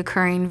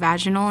reoccurring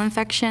vaginal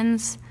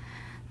infections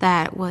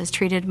that was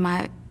treated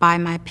by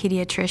my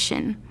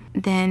pediatrician.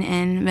 Then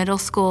in middle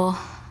school,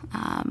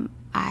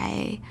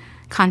 I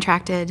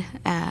contracted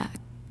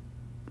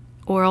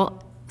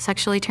oral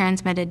sexually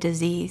transmitted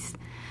disease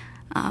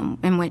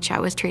in which I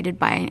was treated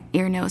by an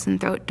ear, nose, and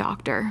throat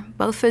doctor.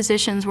 Both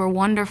physicians were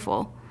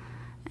wonderful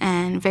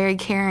and very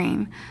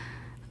caring,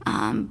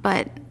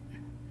 but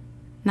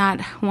not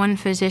one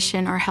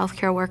physician or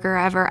healthcare worker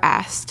ever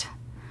asked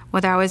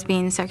whether I was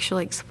being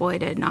sexually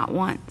exploited, not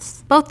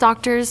once. Both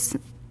doctors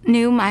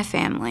knew my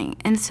family,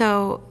 and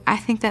so I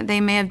think that they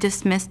may have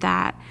dismissed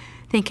that,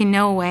 thinking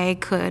no way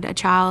could a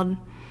child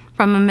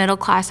from a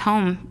middle-class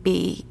home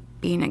be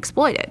being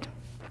exploited.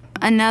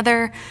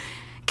 Another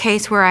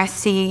case where I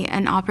see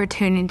an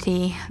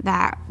opportunity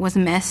that was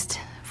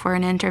missed for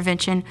an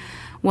intervention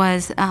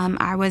was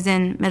I was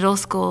in middle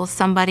school.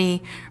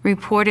 Somebody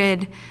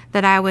reported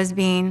that I was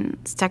being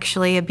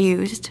sexually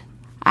abused.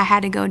 I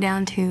had to go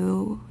down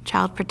to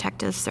Child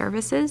Protective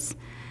Services.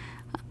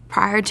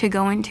 Prior to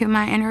going to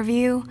my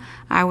interview,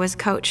 I was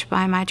coached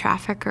by my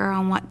trafficker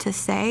on what to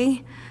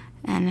say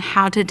and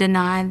how to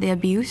deny the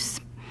abuse.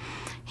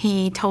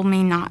 He told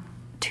me not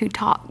to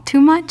talk too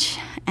much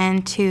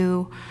and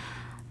to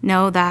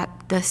know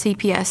that the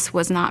CPS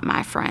was not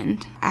my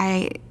friend.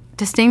 I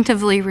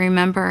distinctively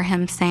remember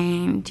him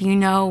saying, "Do you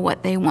know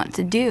what they want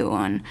to do?"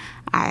 And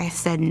I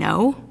said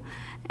no.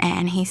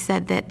 And he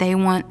said that they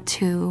want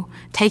to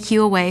take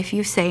you away if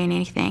you say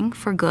anything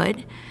for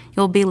good.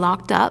 You'll be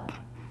locked up,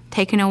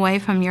 taken away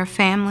from your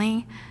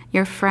family,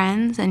 your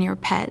friends, and your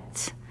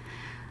pets.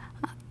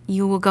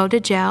 You will go to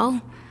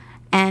jail,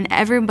 and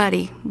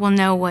everybody will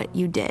know what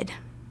you did.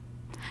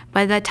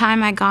 By the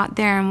time I got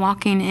there and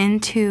walking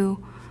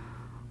into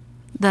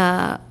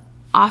the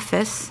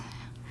office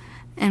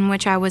in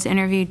which I was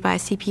interviewed by a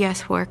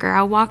CPS worker,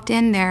 I walked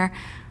in there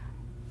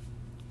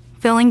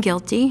feeling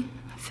guilty,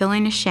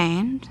 feeling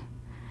ashamed,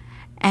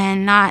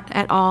 and not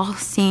at all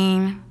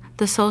seeing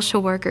the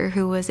social worker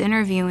who was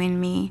interviewing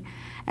me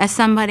as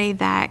somebody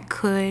that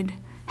could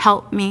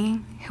help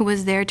me, who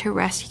was there to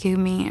rescue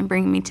me and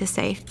bring me to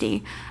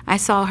safety. I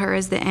saw her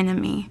as the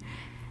enemy,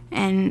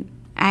 and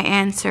I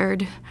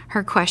answered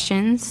her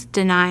questions,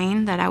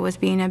 denying that I was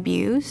being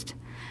abused,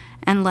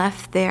 and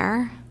left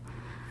there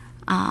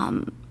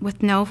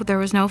there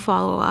was no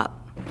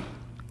follow-up.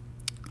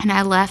 And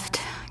I left,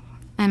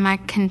 and my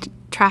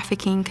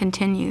trafficking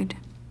continued.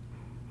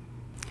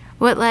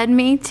 What led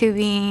me to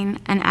being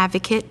an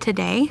advocate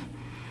today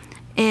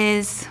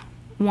is,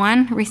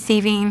 one,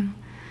 receiving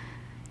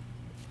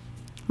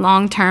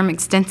long-term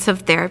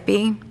extensive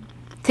therapy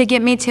to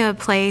get me to a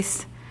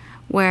place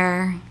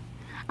where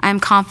I'm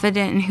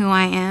confident in who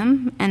I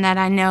am and that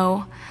I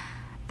know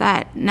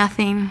that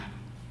nothing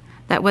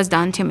that was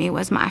done to me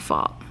was my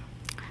fault.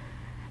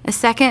 The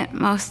second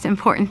most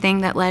important thing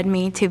that led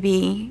me to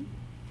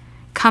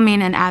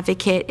becoming an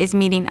advocate is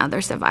meeting other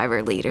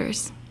survivor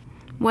leaders.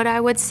 What I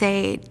would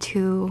say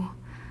to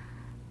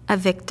a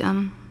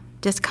victim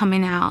just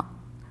coming out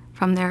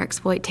from their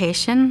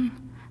exploitation,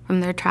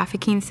 from their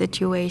trafficking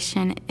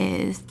situation,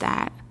 is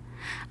that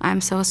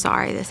I'm so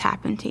sorry this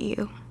happened to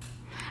you.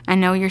 I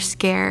know you're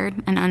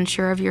scared and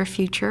unsure of your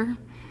future.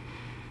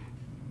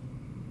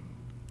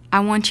 I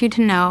want you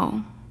to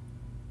know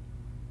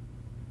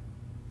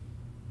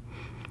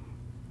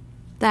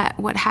that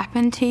what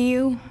happened to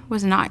you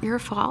was not your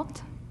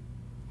fault.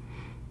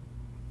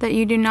 that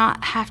you do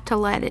not have to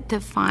let it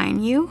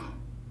define you,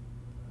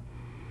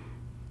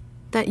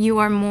 that you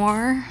are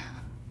more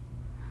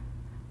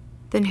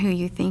than who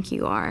you think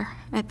you are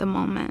at the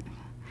moment,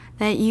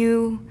 that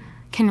you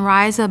can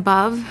rise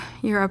above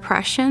your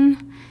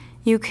oppression,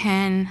 you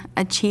can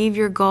achieve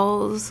your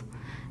goals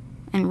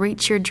and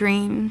reach your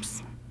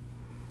dreams,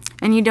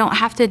 and you don't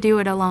have to do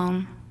it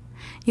alone.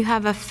 You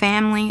have a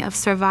family of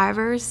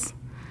survivors,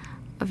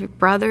 of your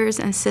brothers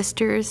and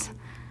sisters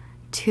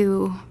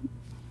to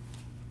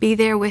be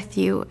there with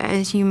you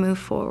as you move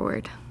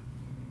forward.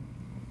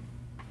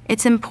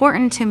 It's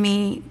important to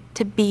me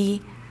to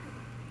be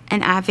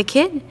an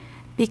advocate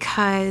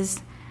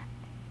because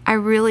I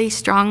really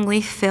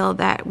strongly feel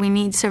that we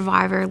need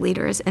survivor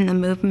leaders in the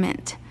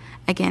movement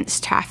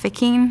against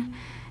trafficking.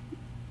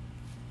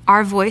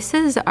 Our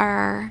voices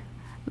are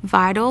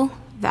vital,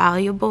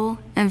 valuable,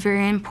 and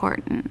very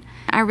important.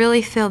 I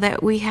really feel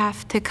that we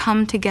have to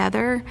come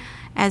together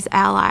as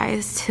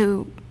allies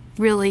to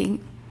really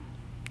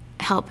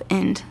help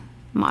end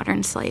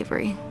modern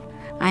slavery.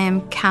 I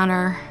am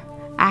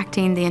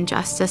counteracting the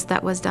injustice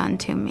that was done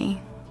to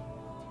me.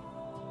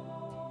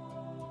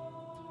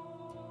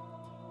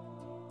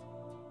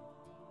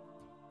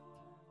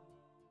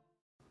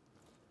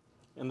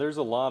 And there's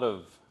a lot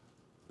of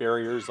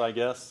barriers, I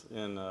guess,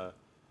 in a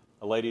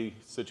lady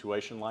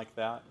situation like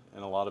that,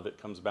 and a lot of it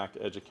comes back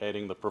to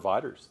educating the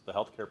providers, the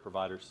healthcare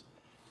providers.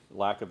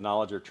 Lack of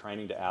knowledge or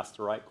training to ask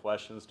the right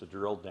questions, to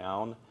drill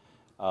down,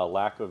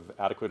 lack of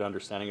adequate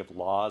understanding of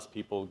laws.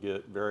 People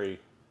get very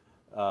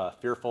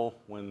fearful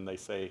when they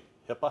say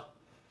HIPAA,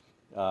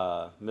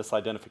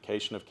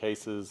 misidentification of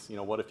cases. You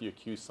know, what if you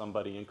accuse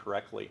somebody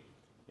incorrectly?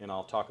 And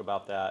I'll talk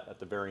about that at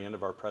the very end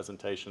of our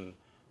presentation,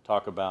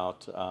 talk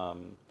about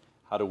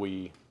how do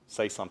we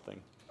say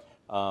something.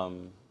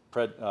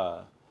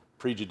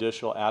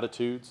 Prejudicial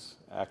attitudes,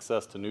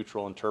 access to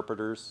neutral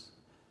interpreters.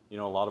 You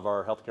know, a lot of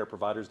our healthcare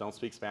providers don't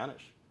speak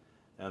Spanish.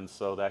 And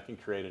so that can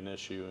create an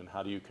issue. And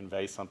how do you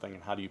convey something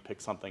and how do you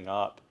pick something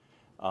up?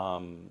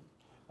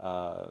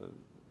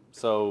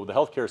 So the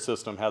healthcare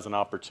system has an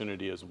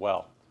opportunity as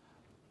well.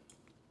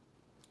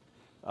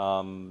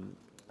 A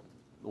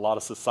lot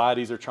of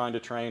societies are trying to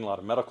train, a lot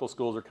of medical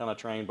schools are kind of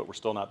trained, but we're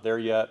still not there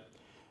yet.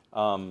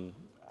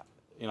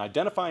 In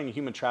identifying a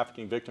human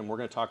trafficking victim, we're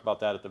going to talk about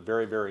that at the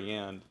very, very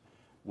end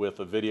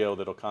with a video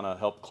that'll kind of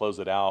help close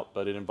it out,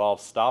 but it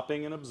involves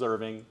stopping and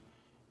observing,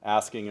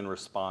 asking and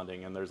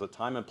responding, and there's a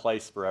time and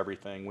place for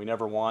everything. We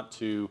never want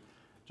to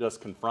just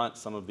confront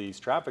some of these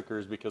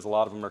traffickers because a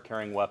lot of them are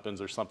carrying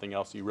weapons or something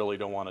else you really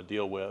don't want to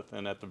deal with.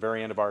 And at the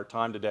very end of our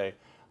time today,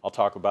 I'll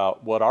talk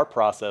about what our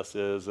process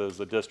is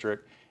as a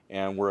district,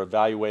 and we're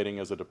evaluating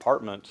as a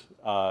department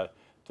how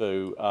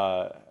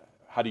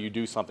do you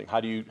do something?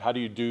 How do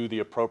you do the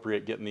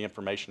appropriate getting the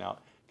information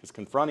out? Because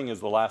confronting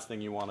is the last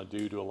thing you want to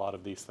do to a lot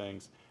of these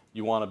things.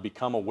 You want to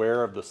become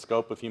aware of the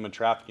scope of human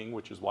trafficking,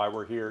 which is why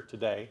we're here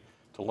today,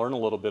 to learn a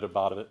little bit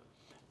about it,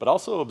 but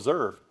also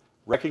observe.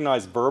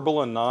 Recognize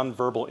verbal and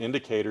nonverbal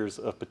indicators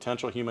of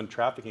potential human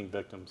trafficking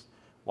victims.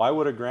 Why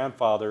would a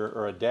grandfather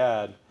or a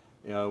dad,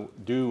 you know,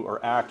 do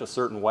or act a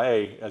certain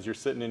way as you're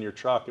sitting in your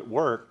truck at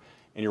work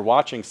and you're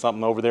watching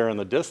something over there in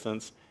the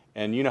distance,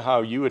 and you know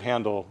how you would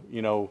handle,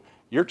 you know,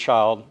 your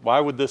child? Why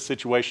would this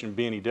situation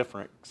be any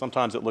different?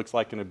 Sometimes it looks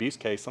like an abuse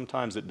case,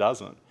 sometimes it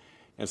doesn't.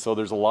 And so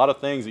there's a lot of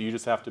things that you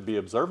just have to be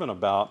observant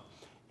about,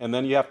 and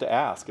then you have to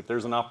ask. If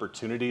there's an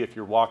opportunity, if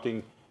you're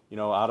walking, you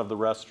know, out of the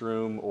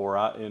restroom or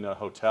out in a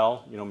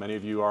hotel, you know, many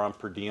of you are on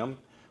per diem.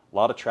 A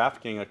lot of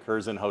trafficking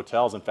occurs in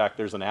hotels. In fact,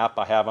 there's an app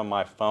I have on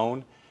my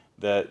phone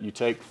that you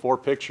take 4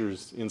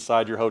 pictures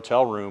inside your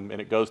hotel room and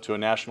it goes to a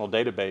national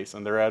database,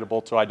 and they're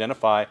able to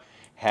identify,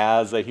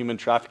 has a human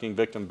trafficking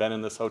victim been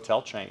in this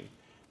hotel chain?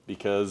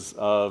 Because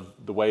of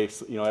the way,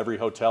 you know, every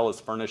hotel is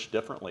furnished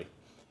differently.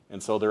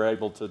 And so they're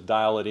able to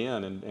dial it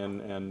in,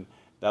 and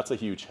that's a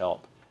huge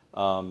help.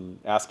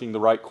 Asking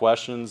the right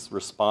questions,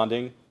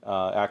 responding,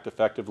 act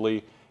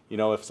effectively. You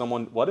know,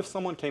 what if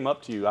someone came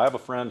up to you? I have a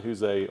friend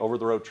who's a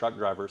over-the-road truck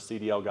driver,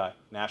 CDL guy,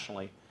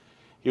 nationally.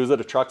 He was at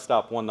a truck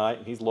stop one night,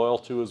 and he's loyal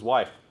to his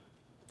wife.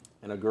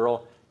 And a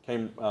girl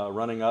came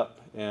running up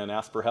and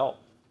asked for help.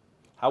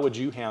 How would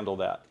you handle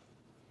that?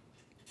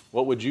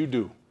 What would you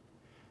do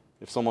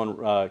if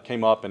someone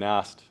came up and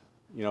asked,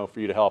 you know, for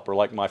you to help? Or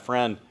like my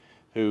friend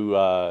who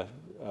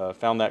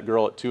found that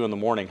girl at 2 in the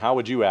morning, how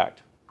would you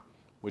act?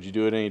 Would you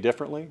do it any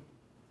differently?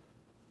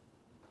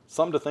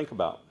 Something to think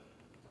about.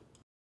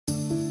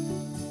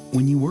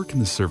 When you work in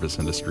the service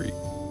industry,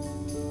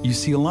 you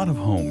see a lot of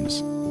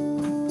homes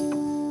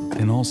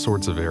in all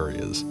sorts of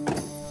areas.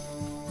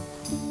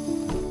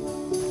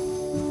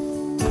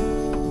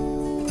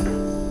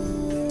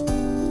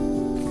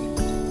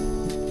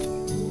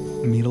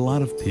 Meet a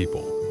lot of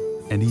people,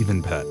 and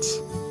even pets.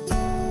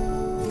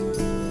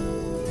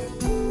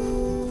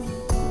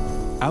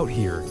 Out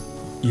here,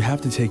 you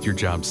have to take your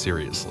job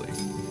seriously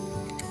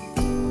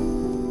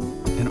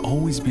and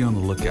always be on the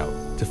lookout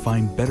to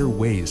find better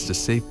ways to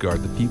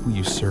safeguard the people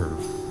you serve.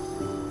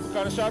 What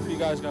kind of shop are you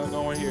guys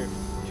going here?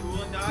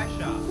 Tool and die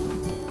shop.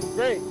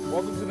 Great.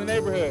 Welcome to the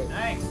neighborhood.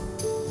 Thanks.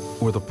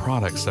 or the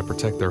products that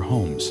protect their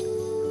homes,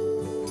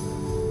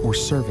 or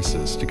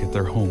services to get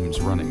their homes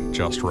running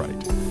just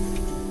right.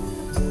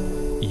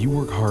 You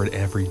work hard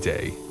every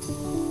day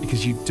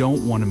because you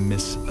don't want to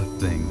miss a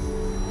thing.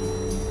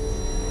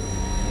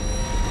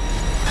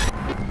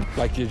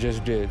 Like you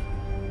just did.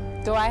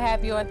 Do I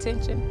have your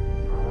attention?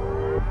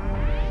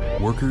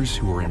 Workers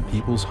who are in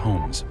people's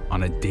homes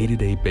on a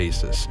day-to-day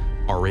basis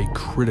are a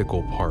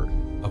critical part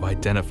of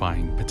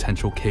identifying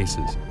potential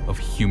cases of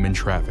human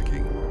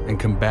trafficking and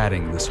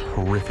combating this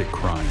horrific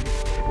crime.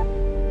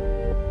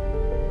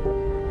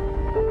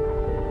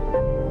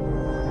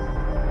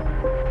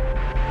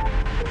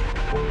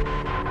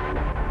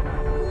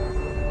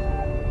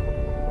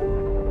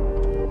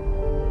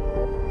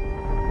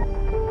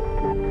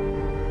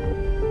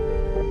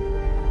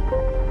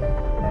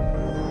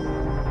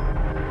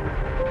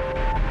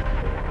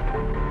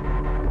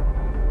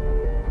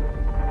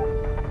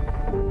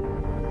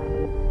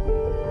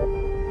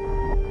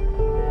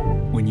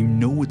 When you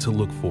know what to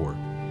look for,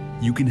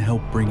 you can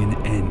help bring an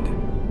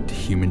end to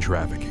human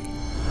trafficking.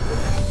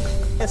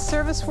 As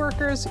service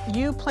workers,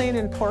 you play an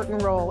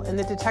important role in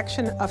the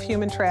detection of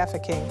human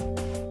trafficking.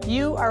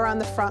 You are on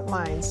the front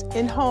lines,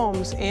 in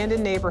homes and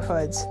in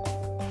neighborhoods.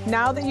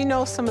 Now that you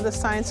know some of the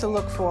signs to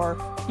look for,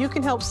 you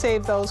can help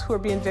save those who are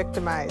being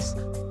victimized.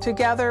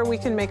 Together, we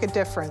can make a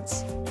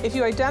difference. If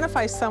you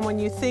identify someone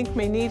you think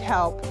may need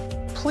help,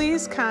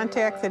 please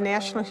contact the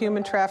National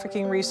Human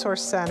Trafficking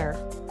Resource Center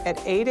at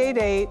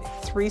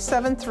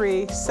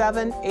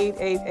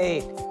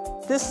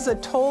 888-373-7888. This is a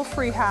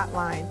toll-free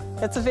hotline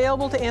that's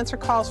available to answer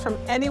calls from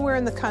anywhere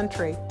in the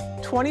country,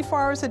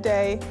 24 hours a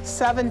day,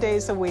 7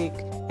 days a week,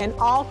 and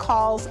all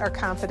calls are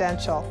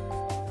confidential.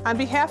 On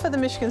behalf of the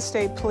Michigan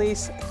State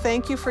Police,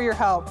 thank you for your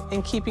help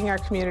in keeping our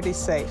communities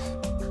safe.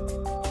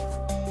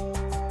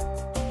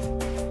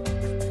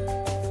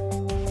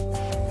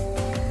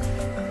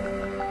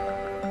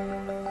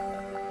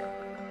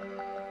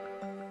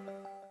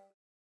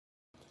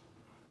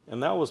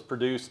 And that was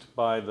produced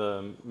by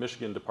the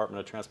Michigan Department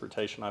of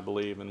Transportation, I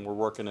believe, and we're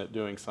working at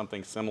doing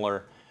something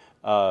similar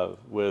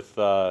with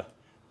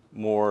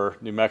more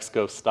New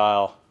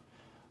Mexico-style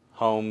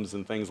homes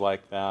and things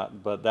like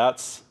that. But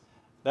that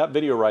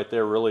video right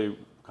there really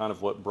kind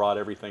of what brought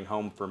everything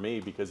home for me,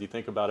 because you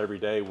think about every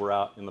day we're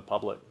out in the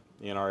public,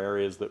 in our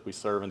areas that we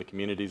serve, in the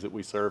communities that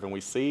we serve, and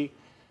we see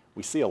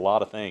a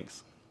lot of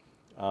things.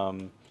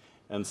 And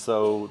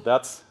so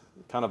that's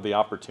kind of the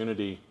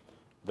opportunity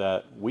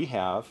that we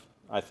have,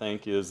 I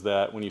think, is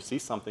that when you see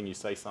something, you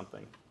say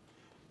something.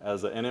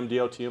 As an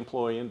NMDOT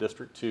employee in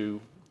District 2,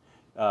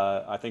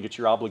 I think it's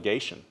your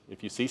obligation.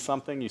 If you see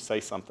something, you say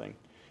something.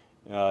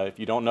 If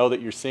you don't know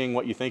that you're seeing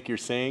what you think you're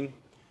seeing,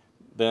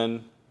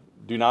 then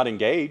do not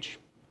engage,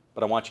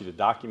 but I want you to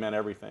document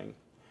everything.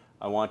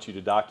 I want you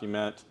to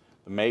document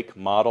the make,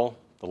 model,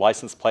 the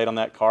license plate on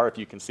that car, if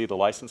you can see the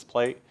license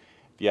plate.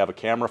 If you have a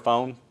camera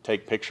phone,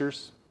 take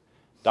pictures.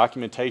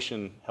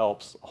 Documentation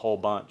helps a whole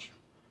bunch.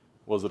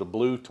 Was it a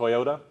blue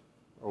Toyota?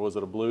 Or was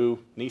it a blue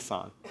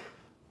Nissan?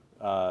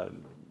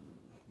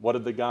 What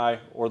did the guy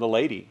or the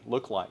lady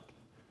look like?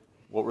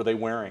 What were they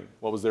wearing?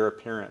 What was their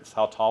appearance?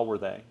 How tall were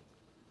they?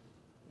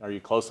 Are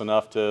you close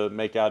enough to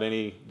make out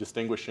any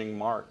distinguishing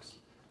marks?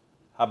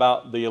 How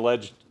about the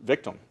alleged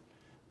victim?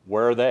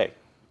 Where are they?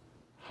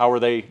 How are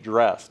they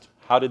dressed?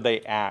 How did they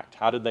act?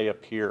 How did they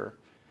appear?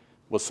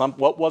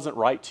 What wasn't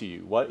right to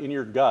you? What in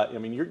your gut? I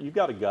mean, you've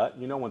got a gut.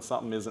 You know when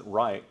something isn't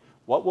right.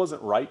 What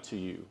wasn't right to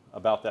you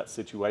about that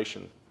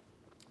situation?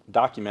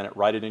 Document it.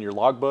 Write it in your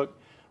logbook.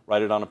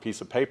 Write it on a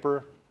piece of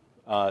paper.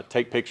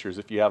 Take pictures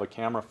if you have a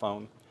camera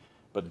phone.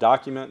 But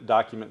document,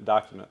 document,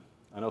 document.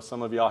 I know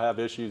some of y'all have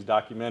issues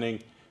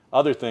documenting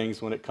other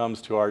things when it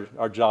comes to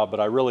our job, but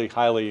I really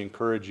highly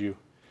encourage you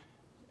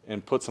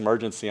and put some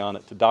urgency on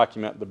it to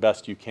document the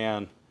best you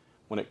can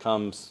when it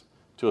comes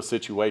to a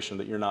situation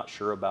that you're not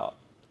sure about.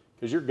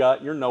 Because your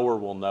gut, your knower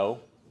will know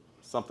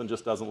something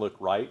just doesn't look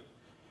right.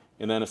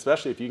 And then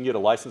especially if you can get a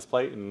license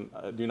plate, and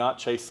do not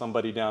chase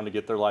somebody down to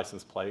get their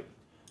license plate.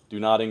 Do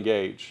not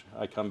engage.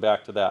 I come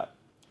back to that.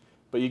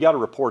 But you got to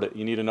report it.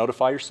 You need to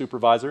notify your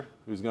supervisor,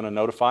 who's going to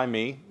notify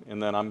me,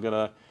 and then I'm going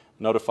to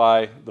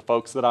notify the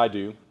folks that I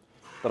do.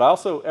 But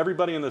also,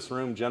 everybody in this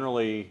room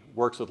generally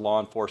works with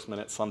law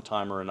enforcement at some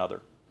time or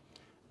another.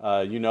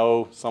 You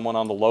know someone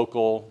on the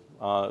local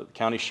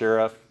county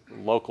sheriff,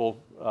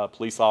 local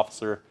police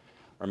officer,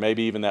 or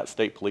maybe even that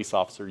state police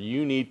officer.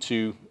 You need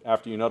to,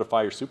 after you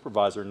notify your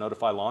supervisor,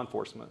 notify law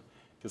enforcement,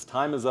 because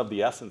time is of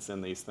the essence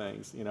in these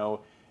things. You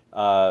know,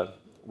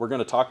 we're going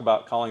to talk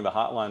about calling the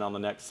hotline on the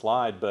next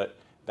slide, but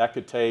that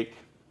could take,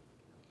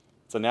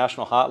 it's a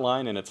national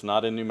hotline and it's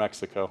not in New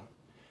Mexico.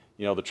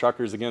 You know, the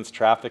Truckers Against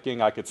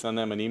Trafficking, I could send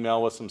them an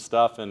email with some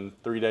stuff, and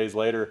 3 days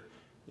later,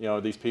 you know,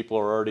 these people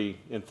are already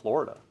in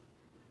Florida.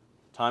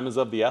 Time is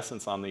of the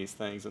essence on these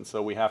things, and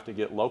so we have to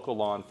get local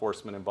law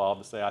enforcement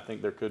involved to say, I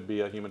think there could be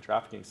a human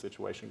trafficking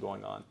situation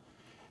going on.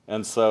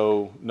 And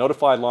so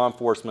notify law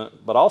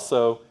enforcement, but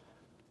also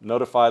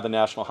notify the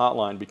national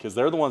hotline, because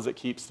they're the ones that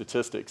keep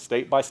statistics,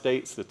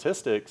 state-by-state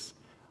statistics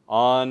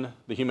on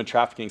the human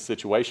trafficking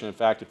situation. In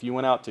fact, if you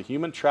went out to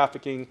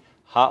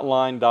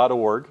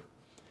humantraffickinghotline.org,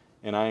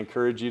 and I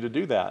encourage you to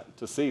do that,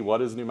 to see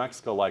what is New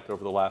Mexico like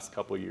over the last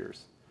couple of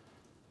years.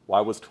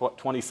 Why was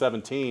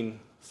 2017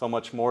 so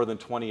much more than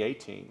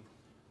 2018?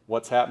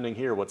 What's happening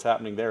here? What's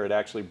happening there? It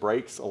actually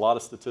breaks a lot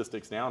of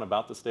statistics down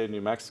about the state of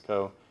New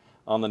Mexico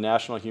on the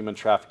National Human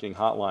Trafficking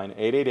Hotline,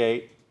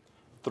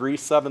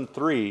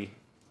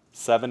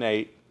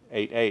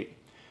 888-373-7888.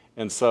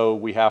 And so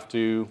we have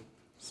to,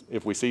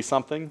 if we see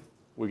something,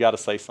 we got to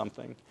say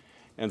something.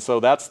 And so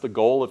that's the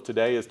goal of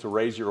today, is to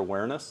raise your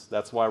awareness.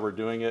 That's why we're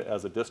doing it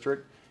as a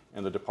district,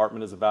 and the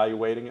department is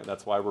evaluating it.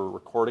 That's why we're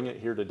recording it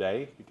here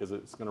today, because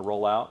it's going to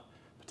roll out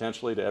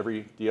potentially to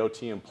every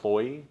DOT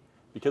employee,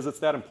 because it's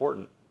that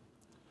important.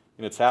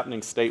 And it's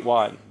happening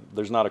statewide.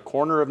 There's not a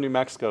corner of New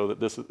Mexico that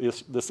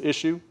this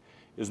issue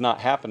is not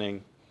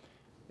happening.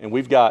 And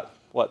we've got,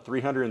 what,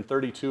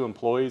 332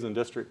 employees in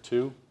District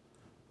 2,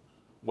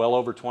 well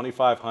over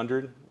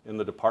 2,500 in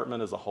the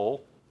department as a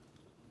whole.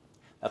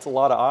 That's a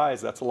lot of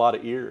eyes, that's a lot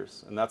of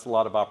ears, and that's a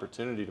lot of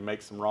opportunity to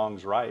make some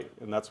wrongs right.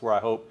 And that's where I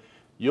hope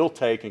you'll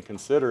take and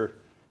consider,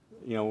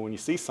 you know, when you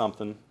see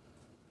something,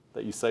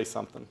 that you say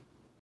something.